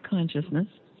Active Consciousness,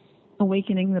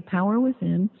 Awakening the Power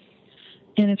Within,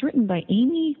 and it's written by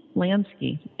Amy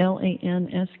Lansky,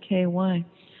 Lansky.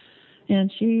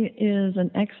 And she is an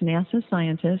ex-NASA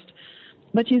scientist,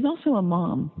 but she's also a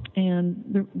mom.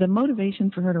 And the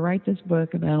motivation for her to write this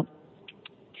book about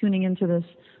tuning into this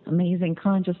amazing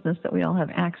consciousness that we all have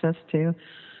access to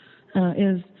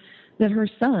is that her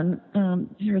son,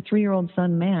 her 3-year-old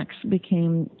son Max,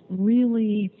 became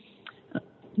really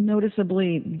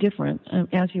noticeably different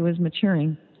as he was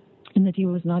maturing, in that he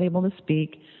was not able to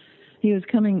speak. He was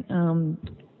coming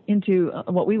into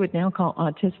what we would now call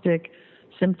autistic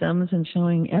symptoms and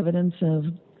showing evidence of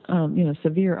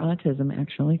severe autism,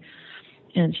 actually.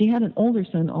 And she had an older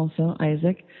son also,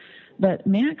 Isaac, but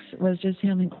Max was just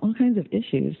having all kinds of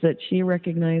issues that she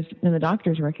recognized, and the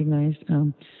doctors recognized.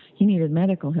 He needed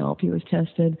medical help. He was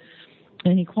tested,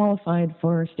 and he qualified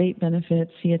for state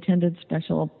benefits. He attended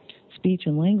special speech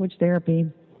and language therapy.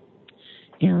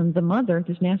 And the mother,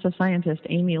 this NASA scientist,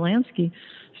 Amy Lansky,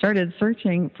 started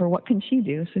searching for what can she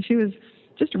do. So she was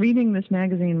just reading this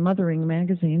magazine, Mothering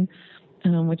Magazine,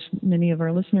 which many of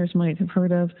our listeners might have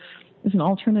heard of. It's an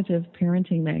alternative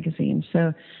parenting magazine.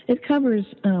 So it covers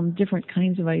different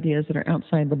kinds of ideas that are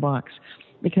outside the box,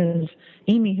 because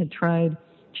Amy had tried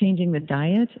changing the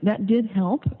diet. That did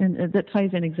help, and that ties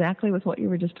in exactly with what you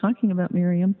were just talking about,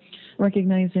 Miriam,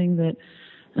 recognizing that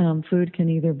food can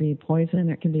either be poison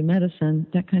or it can be medicine,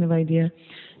 that kind of idea.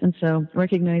 And so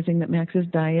recognizing that Max's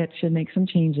diet should make some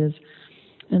changes.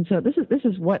 And so this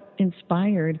is what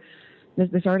inspired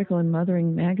this article in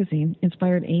Mothering Magazine,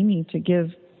 inspired Amy to give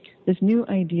this new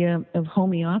idea of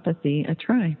homeopathy a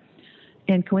try.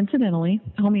 And coincidentally,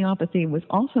 homeopathy was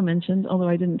also mentioned, although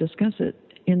I didn't discuss it,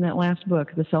 in that last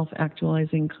book, The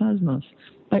Self-Actualizing Cosmos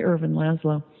by Ervin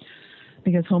Laszlo.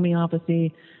 Because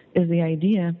homeopathy is the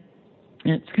idea,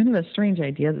 and it's kind of a strange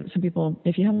idea that some people,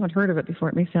 if you haven't heard of it before,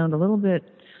 it may sound a little bit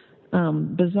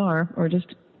bizarre or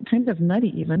just kind of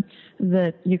nutty even,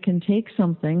 that you can take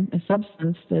something, a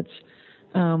substance that's,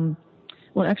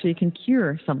 you can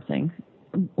cure something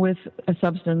with a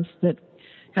substance that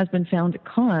has been found to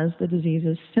cause the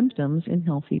disease's symptoms in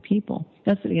healthy people.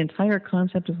 That's the entire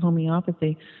concept of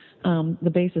homeopathy,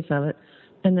 the basis of it.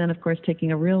 And then, of course,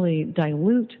 taking a really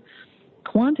dilute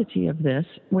quantity of this,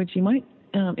 which you might,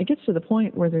 it gets to the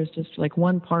point where there's just like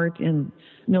one part in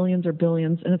millions or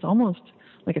billions, and it's almost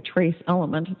like a trace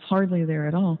element. It's hardly there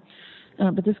at all.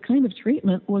 But this kind of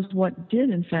treatment was what did,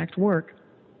 in fact, work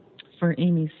for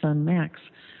Amy's son, Max.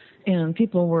 And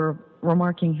people were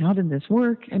remarking, how did this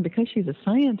work? And because she's a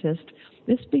scientist,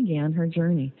 this began her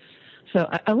journey. So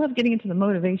I love getting into the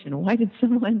motivation. Why did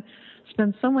someone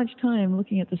spend so much time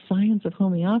looking at the science of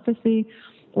homeopathy?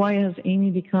 Why has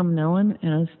Amy become known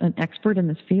as an expert in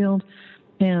this field?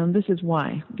 And this is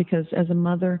why. Because as a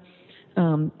mother,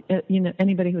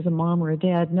 anybody who's a mom or a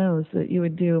dad knows that you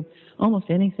would do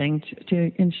almost anything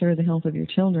to ensure the health of your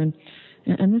children.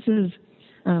 And this is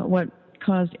what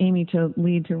caused Amy to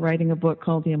lead to writing a book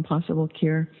called The Impossible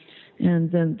Cure.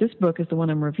 And then this book is the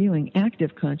one I'm reviewing,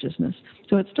 Active Consciousness.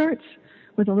 So it starts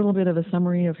with a little bit of a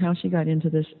summary of how she got into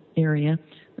this area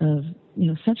of,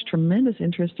 such tremendous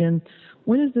interest in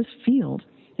what is this field.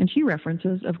 And she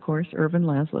references, of course, Ervin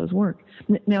Laszlo's work.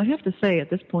 Now, I have to say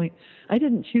at this point, I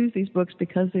didn't choose these books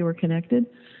because they were connected.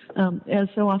 As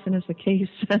so often is the case,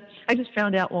 I just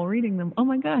found out while reading them, oh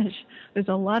my gosh, there's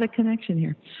a lot of connection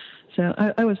here. So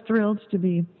I was thrilled to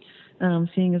be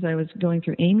seeing as I was going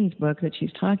through Amy's book that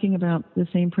she's talking about the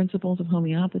same principles of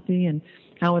homeopathy and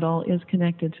how it all is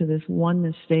connected to this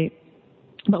oneness state.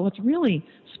 But what's really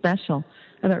special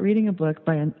about reading a book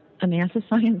by a NASA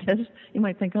scientist. You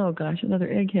might think, oh gosh, another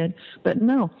egghead. But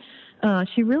no,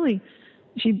 she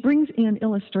brings in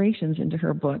illustrations into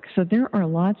her book. So there are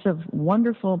lots of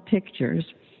wonderful pictures.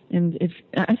 And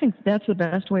I think that's the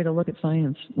best way to look at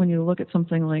science. When you look at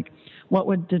something like what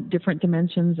would different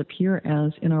dimensions appear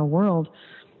as in our world,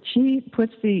 she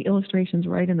puts the illustrations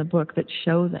right in the book that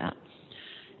show that.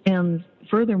 And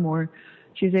furthermore,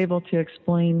 she's able to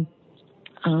explain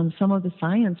some of the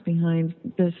science behind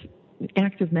this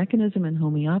active mechanism in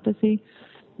homeopathy,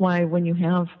 why when you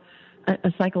have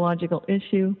a psychological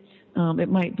issue, it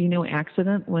might be no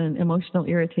accident when emotional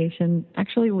irritation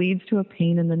actually leads to a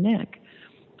pain in the neck.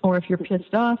 Or if you're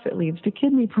pissed off, it leads to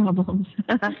kidney problems.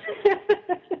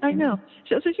 I know.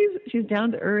 So she's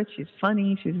down to earth, she's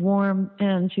funny, she's warm,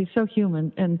 and she's so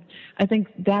human. And I think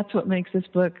that's what makes this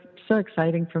book so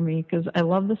exciting for me, because I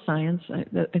love the science.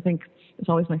 I think it's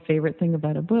always my favorite thing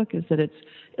about a book is that it's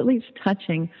at least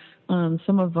touching on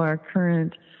some of our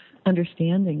current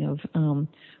understanding of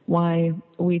why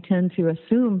we tend to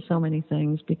assume so many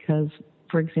things because,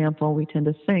 for example, we tend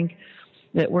to think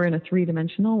that we're in a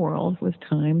three-dimensional world with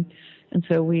time, and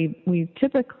so we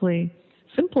typically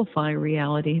simplify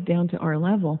reality down to our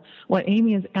level. What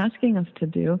Amy is asking us to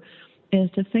do is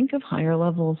to think of higher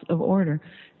levels of order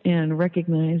and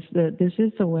recognize that this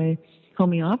is the way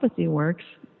homeopathy works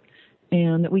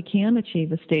and that we can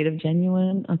achieve a state of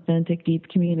genuine, authentic, deep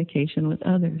communication with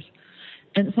others.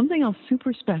 And something else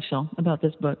super special about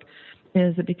this book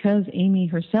is that because Amy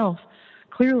herself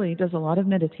clearly does a lot of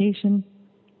meditation,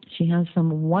 she has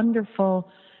some wonderful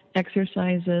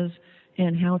exercises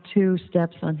and how-to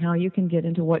steps on how you can get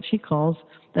into what she calls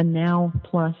the now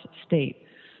plus state.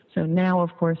 So now,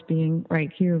 of course, being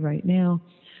right here, right now,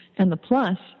 and the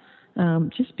plus,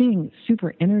 just being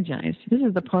super energized. This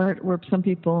is the part where some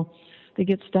people, they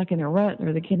get stuck in a rut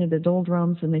or they get into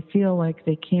doldrums and they feel like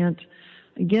they can't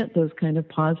get those kind of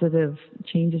positive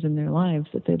changes in their lives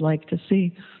that they'd like to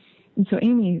see. And so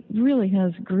Amy really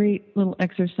has great little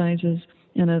exercises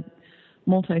and a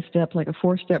multi-step, like a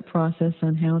 4-step process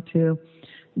on how to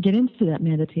get into that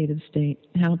meditative state,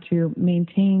 how to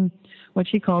maintain what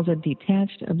she calls a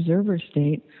detached observer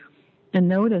state, and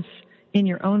notice in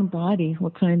your own body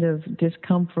what kind of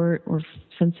discomfort or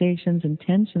sensations and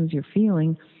tensions you're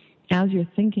feeling as you're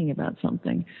thinking about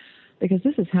something. Because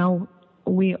this is how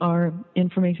we are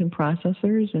information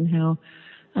processors and how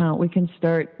we can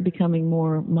start becoming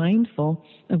more mindful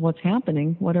of what's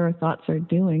happening, what our thoughts are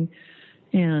doing,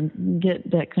 and get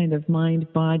that kind of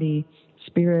mind, body,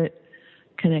 spirit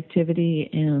connectivity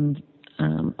and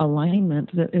alignment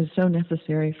that is so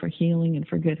necessary for healing and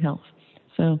for good health.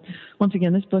 So once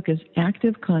again, this book is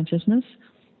Active Consciousness,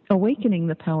 Awakening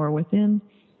the Power Within.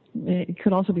 It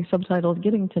could also be subtitled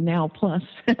Getting to Now Plus,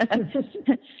 because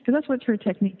that's what her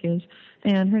technique is.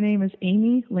 And her name is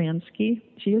Amy Lansky.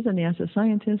 She is a NASA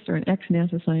scientist or an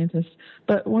ex-NASA scientist,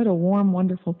 but what a warm,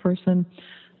 wonderful person,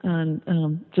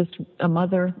 and just a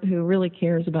mother who really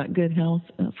cares about good health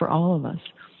for all of us.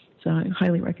 So I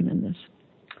highly recommend this.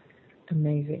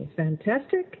 Amazing.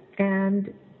 Fantastic.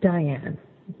 And Diane,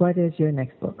 what is your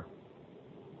next book?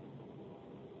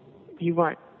 You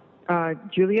want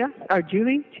Julia or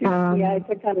Julie? Yeah, I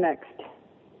think I'm next.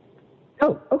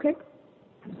 Oh, okay.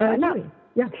 Julie.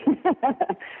 Yeah.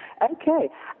 Okay.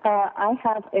 I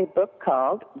have a book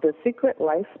called The Secret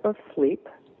Life of Sleep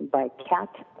by Kat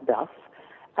Duff.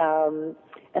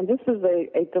 And this is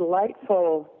a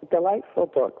delightful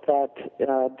book that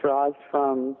draws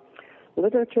from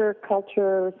literature,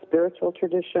 culture, spiritual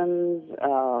traditions,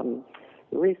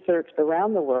 research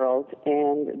around the world.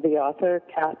 And the author,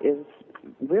 Kat, is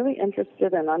really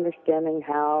interested in understanding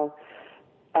how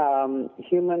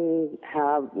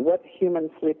what human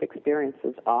sleep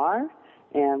experiences are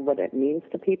and what it means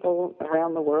to people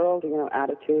around the world,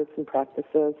 attitudes and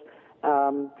practices.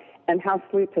 And how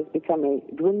sleep has become a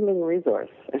dwindling resource,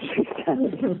 as she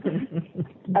says.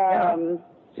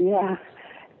 Yeah,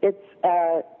 it's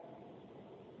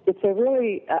a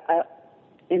really,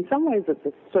 in some ways, it's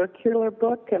a circular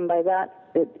book, and by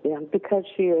that, because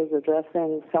she is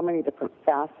addressing so many different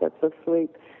facets of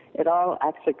sleep, it all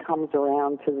actually comes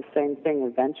around to the same thing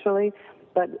eventually.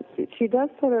 But she does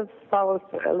sort of follow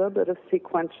a little bit of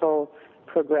sequential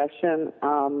progression,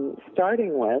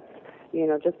 starting with,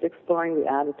 just exploring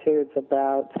the attitudes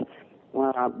about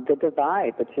the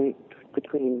divide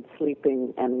between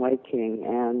sleeping and waking.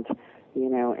 And,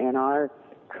 in our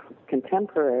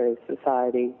contemporary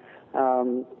society,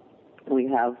 we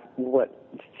have what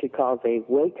she calls a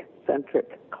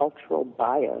wake-centric cultural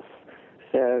bias.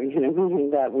 So,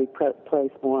 meaning that we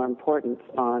place more importance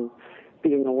on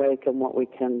being awake and what we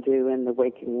can do in the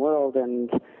waking world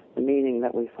and the meaning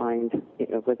that we find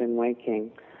within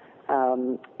waking.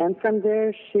 And from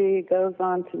there, she goes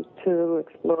on to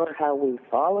explore how we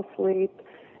fall asleep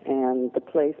and the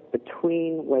place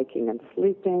between waking and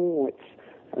sleeping, which,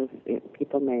 as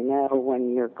people may know,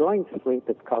 when you're going to sleep,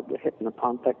 it's called the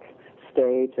hypnopompic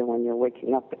stage, and when you're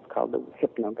waking up, it's called the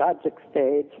hypnagogic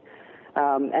stage.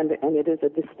 And it is a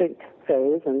distinct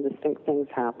phase, and distinct things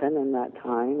happen in that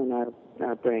time in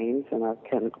our brains and our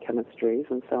chemistries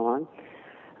and so on.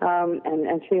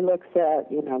 And she looks at,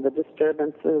 the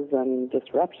disturbances and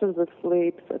disruptions of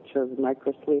sleep, such as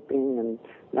microsleeping and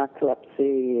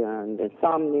narcolepsy and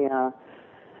insomnia,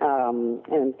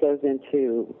 and goes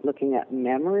into looking at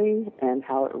memory and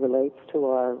how it relates to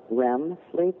our REM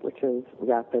sleep, which is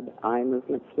rapid eye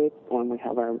movement sleep, when we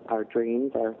have our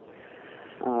dreams, our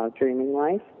dreaming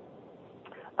life.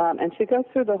 And she goes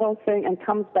through the whole thing and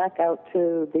comes back out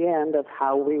to the end of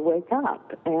how we wake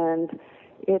up. And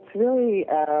it's really,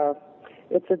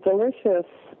 it's a delicious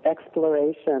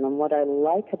exploration. And what I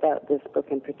like about this book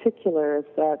in particular is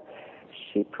that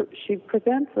she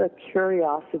presents a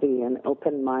curiosity and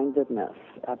open-mindedness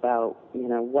about,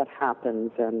 what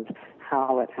happens and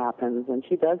how it happens. And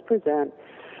she does present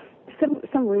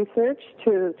some research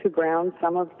to ground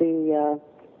some of the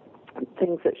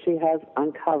things that she has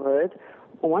uncovered.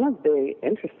 One of the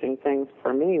interesting things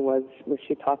for me was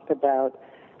she talked about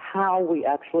how we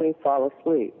actually fall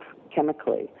asleep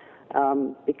chemically,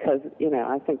 because,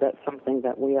 I think that's something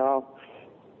that we all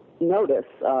notice,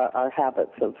 our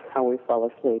habits of how we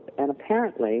fall asleep. And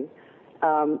apparently,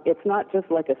 it's not just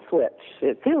like a switch.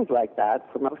 It feels like that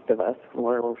for most of us.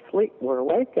 We're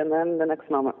awake, and then the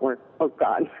next moment we're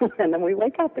gone, and then we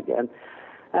wake up again.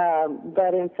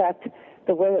 But in fact,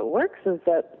 the way it works is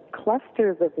that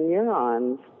clusters of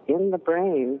neurons in the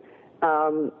brain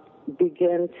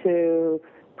begin to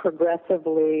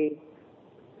progressively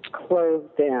close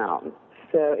down.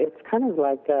 So it's kind of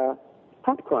like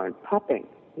popcorn popping,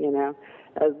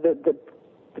 The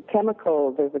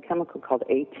chemical, there's a chemical called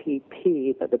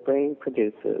ATP that the brain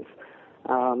produces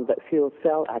that fuels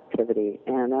cell activity.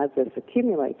 And as this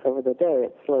accumulates over the day,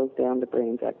 it slows down the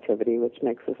brain's activity, which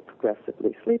makes us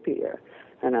progressively sleepier.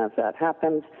 And as that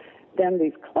happens, then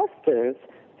these clusters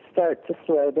start to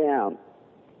shut down,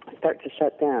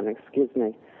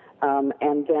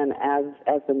 and then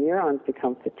as the neurons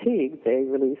become fatigued, they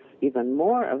release even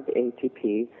more of the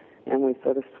ATP, and we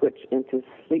sort of switch into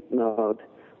sleep mode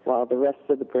while the rest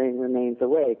of the brain remains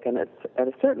awake. And at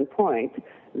a certain point,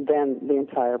 then the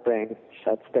entire brain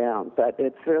shuts down. But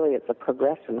it's a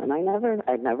progression, and I never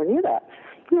knew that.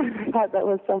 I thought that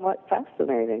was somewhat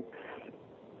fascinating.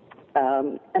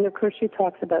 And of course, she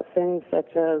talks about things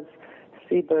such as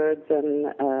seabirds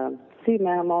and sea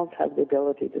mammals have the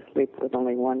ability to sleep with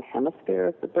only one hemisphere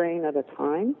of the brain at a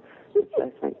time, which I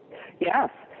think, yes,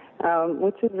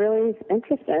 which is really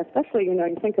interesting, especially,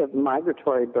 you think of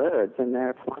migratory birds and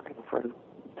they're flying for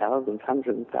thousands,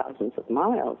 hundreds of thousands of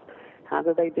miles. How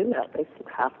do they do that?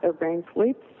 Half their brain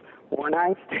sleeps, one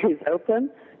eye stays open,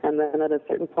 and then at a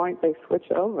certain point they switch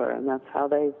over, and that's how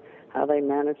they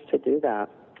manage to do that.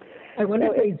 I wonder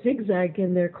if they zigzag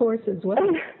in their course as well.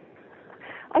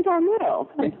 I don't know.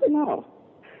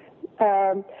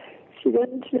 She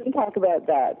didn't talk about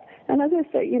that. And as I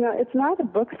say, it's not a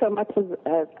book so much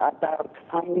as about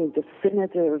finding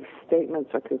definitive statements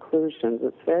or conclusions.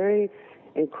 It's very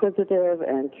inquisitive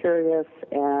and curious,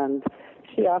 and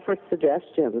she offers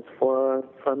suggestions for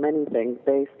many things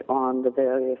based on the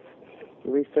various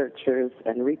researchers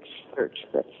and research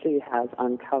that she has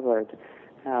uncovered.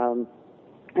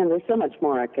 And there's so much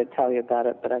more I could tell you about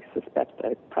it, but I suspect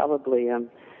I probably am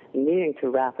needing to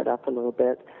wrap it up a little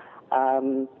bit.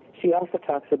 She also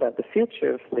talks about the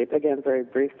future of sleep, again, very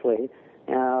briefly,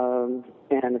 and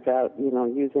about,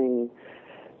 using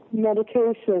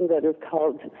medication that is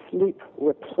called sleep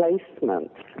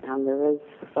replacement. And there is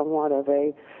somewhat of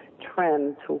a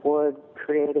trend toward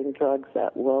creating drugs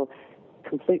that will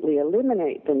completely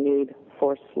eliminate the need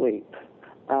for sleep.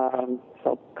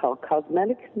 So-called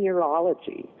cosmetic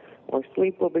neurology, where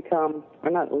sleep will become, or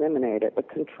not eliminated, but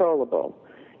controllable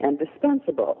and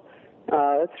dispensable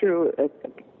through a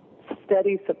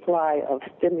steady supply of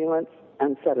stimulants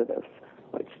and sedatives,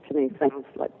 which to me sounds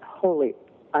like wholly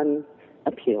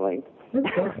unappealing.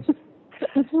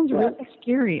 That sounds really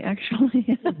scary,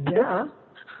 actually.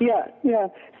 Yeah. Yeah.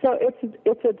 So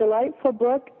it's a delightful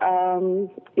book.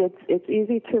 It's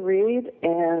easy to read,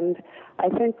 and I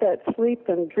think that sleep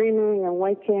and dreaming and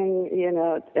waking,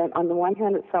 and on the one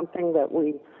hand, it's something that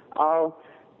we all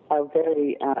are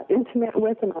very intimate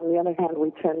with, and on the other hand,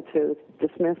 we tend to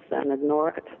dismiss and ignore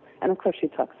it. And of course, she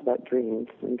talks about dreams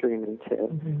and dreaming too.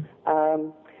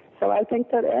 Mm-hmm. So I think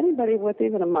that anybody with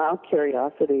even a mild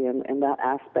curiosity and that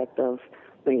aspect of,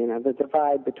 the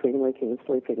divide between waking and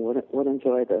sleeping would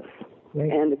enjoy this.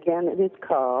 Right. And again, it is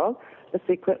called The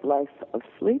Secret Life of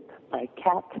Sleep by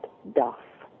Kat Duff.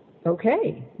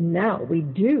 Okay, now we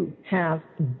do have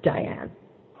Diane.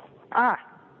 Let's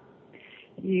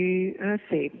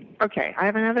see. Okay, I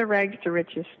have another Rags to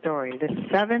Riches story. The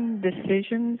 7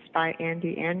 Decisions by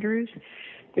Andy Andrews.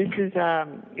 This is,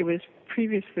 it was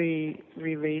previously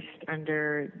released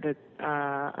under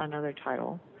another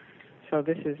title. So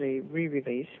this is a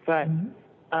re-release, but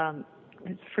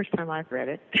it's the first time I've read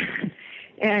it.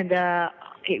 And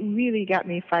it really got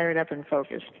me fired up and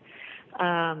focused.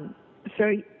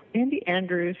 So Andy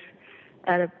Andrews,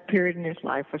 at a period in his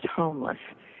life, was homeless.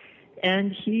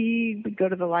 And he would go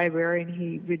to the library and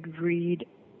he would read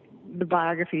the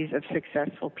biographies of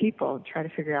successful people and try to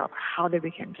figure out how they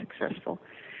became successful.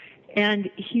 And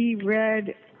he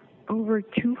read over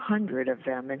 200 of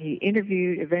them, and he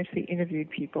eventually interviewed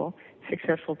people,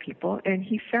 successful people, and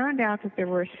he found out that there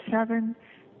were 7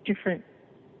 different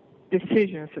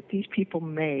decisions that these people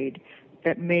made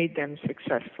that made them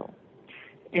successful.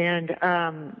 And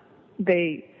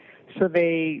they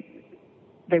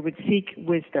would seek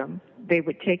wisdom, they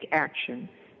would take action,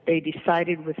 they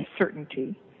decided with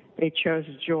certainty, they chose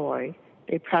joy,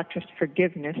 they practiced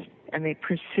forgiveness, and they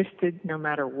persisted no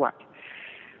matter what.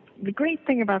 The great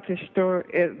thing about this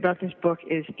book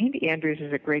is Andy Andrews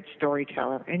is a great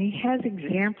storyteller, and he has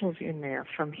examples in there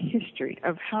from history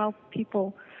of how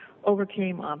people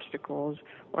overcame obstacles,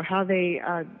 or how they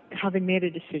made a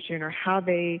decision, or how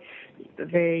they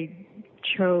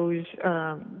chose,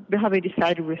 how they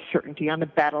decided with certainty on the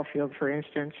battlefield, for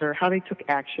instance, or how they took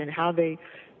action, how they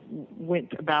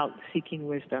went about seeking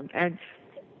wisdom, and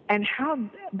how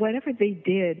whatever they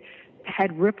did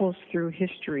had ripples through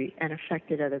history and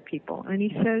affected other people. And he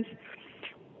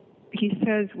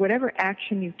says, whatever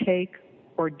action you take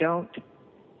or don't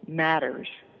matters.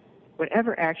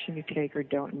 Whatever action you take or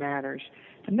don't matters.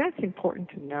 And that's important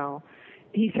to know.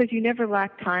 He says you never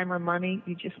lack time or money,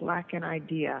 you just lack an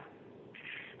idea.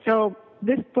 So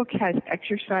this book has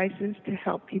exercises to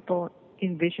help people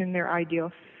envision their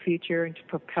ideal future and to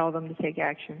propel them to take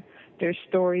action. There's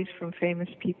stories from famous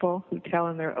people who tell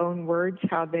in their own words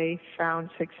how they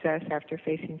found success after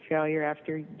facing failure,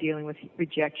 after dealing with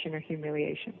rejection or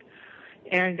humiliation.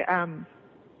 And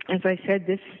as I said,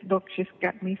 this book just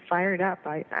got me fired up.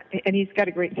 And he's got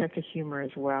a great sense of humor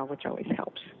as well, which always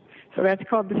helps. So that's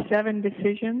called The 7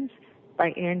 Decisions by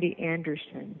Andy Andrews.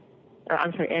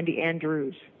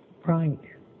 Right.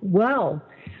 Well,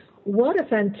 what a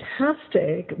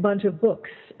fantastic bunch of books.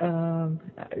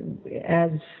 As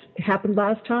happened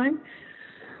last time,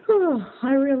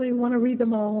 I really want to read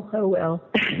them all. Oh, well.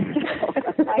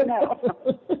 I know.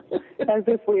 As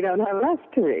if we don't have enough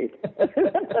to read.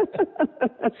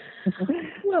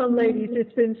 Well, ladies,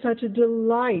 it's been such a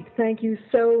delight. Thank you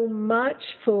so much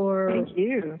for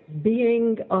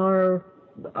being our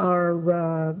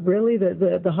really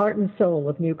the heart and soul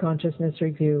of New Consciousness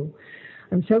Review.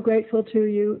 I'm so grateful to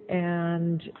you,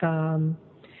 and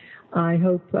I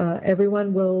hope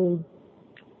everyone will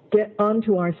get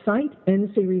onto our site,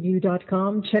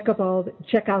 ncreview.com, check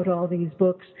out all these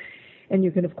books, and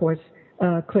you can, of course,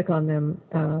 click on them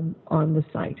on the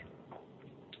site.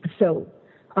 So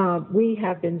we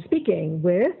have been speaking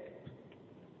with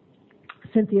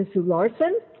Cynthia Sue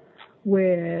Larson,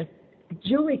 with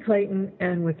Julie Clayton,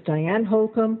 and with Diane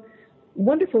Holcomb,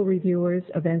 wonderful reviewers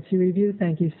of NC Review.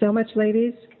 Thank you so much,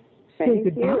 ladies. Say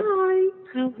goodbye.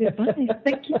 Oh, goodbye.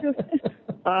 Thank you.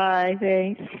 Bye.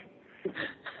 Thanks.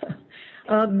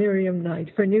 Miriam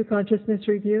Knight for New Consciousness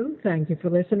Review. Thank you for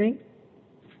listening.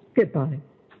 Goodbye.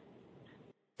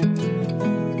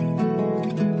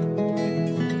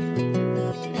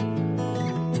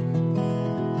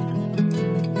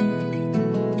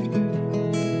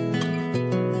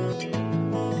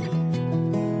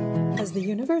 Has the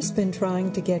universe been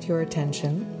trying to get your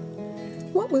attention?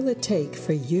 What will it take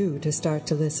for you to start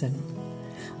to listen?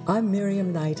 I'm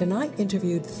Miriam Knight, and I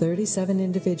interviewed 37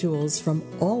 individuals from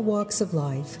all walks of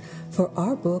life for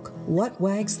our book, What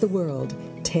Wags the World?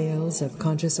 Tales of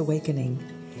Conscious Awakening.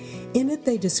 In it,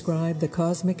 they describe the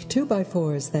cosmic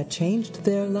 2x4s that changed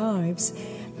their lives,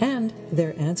 and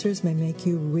their answers may make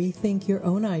you rethink your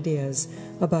own ideas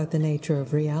about the nature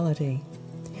of reality.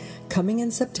 Coming in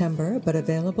September, but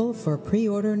available for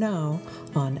pre-order now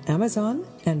on Amazon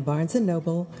and Barnes &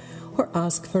 Noble, or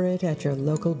ask for it at your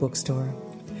local bookstore.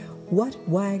 What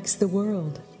Wags the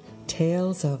World?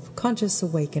 Tales of Conscious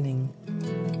Awakening.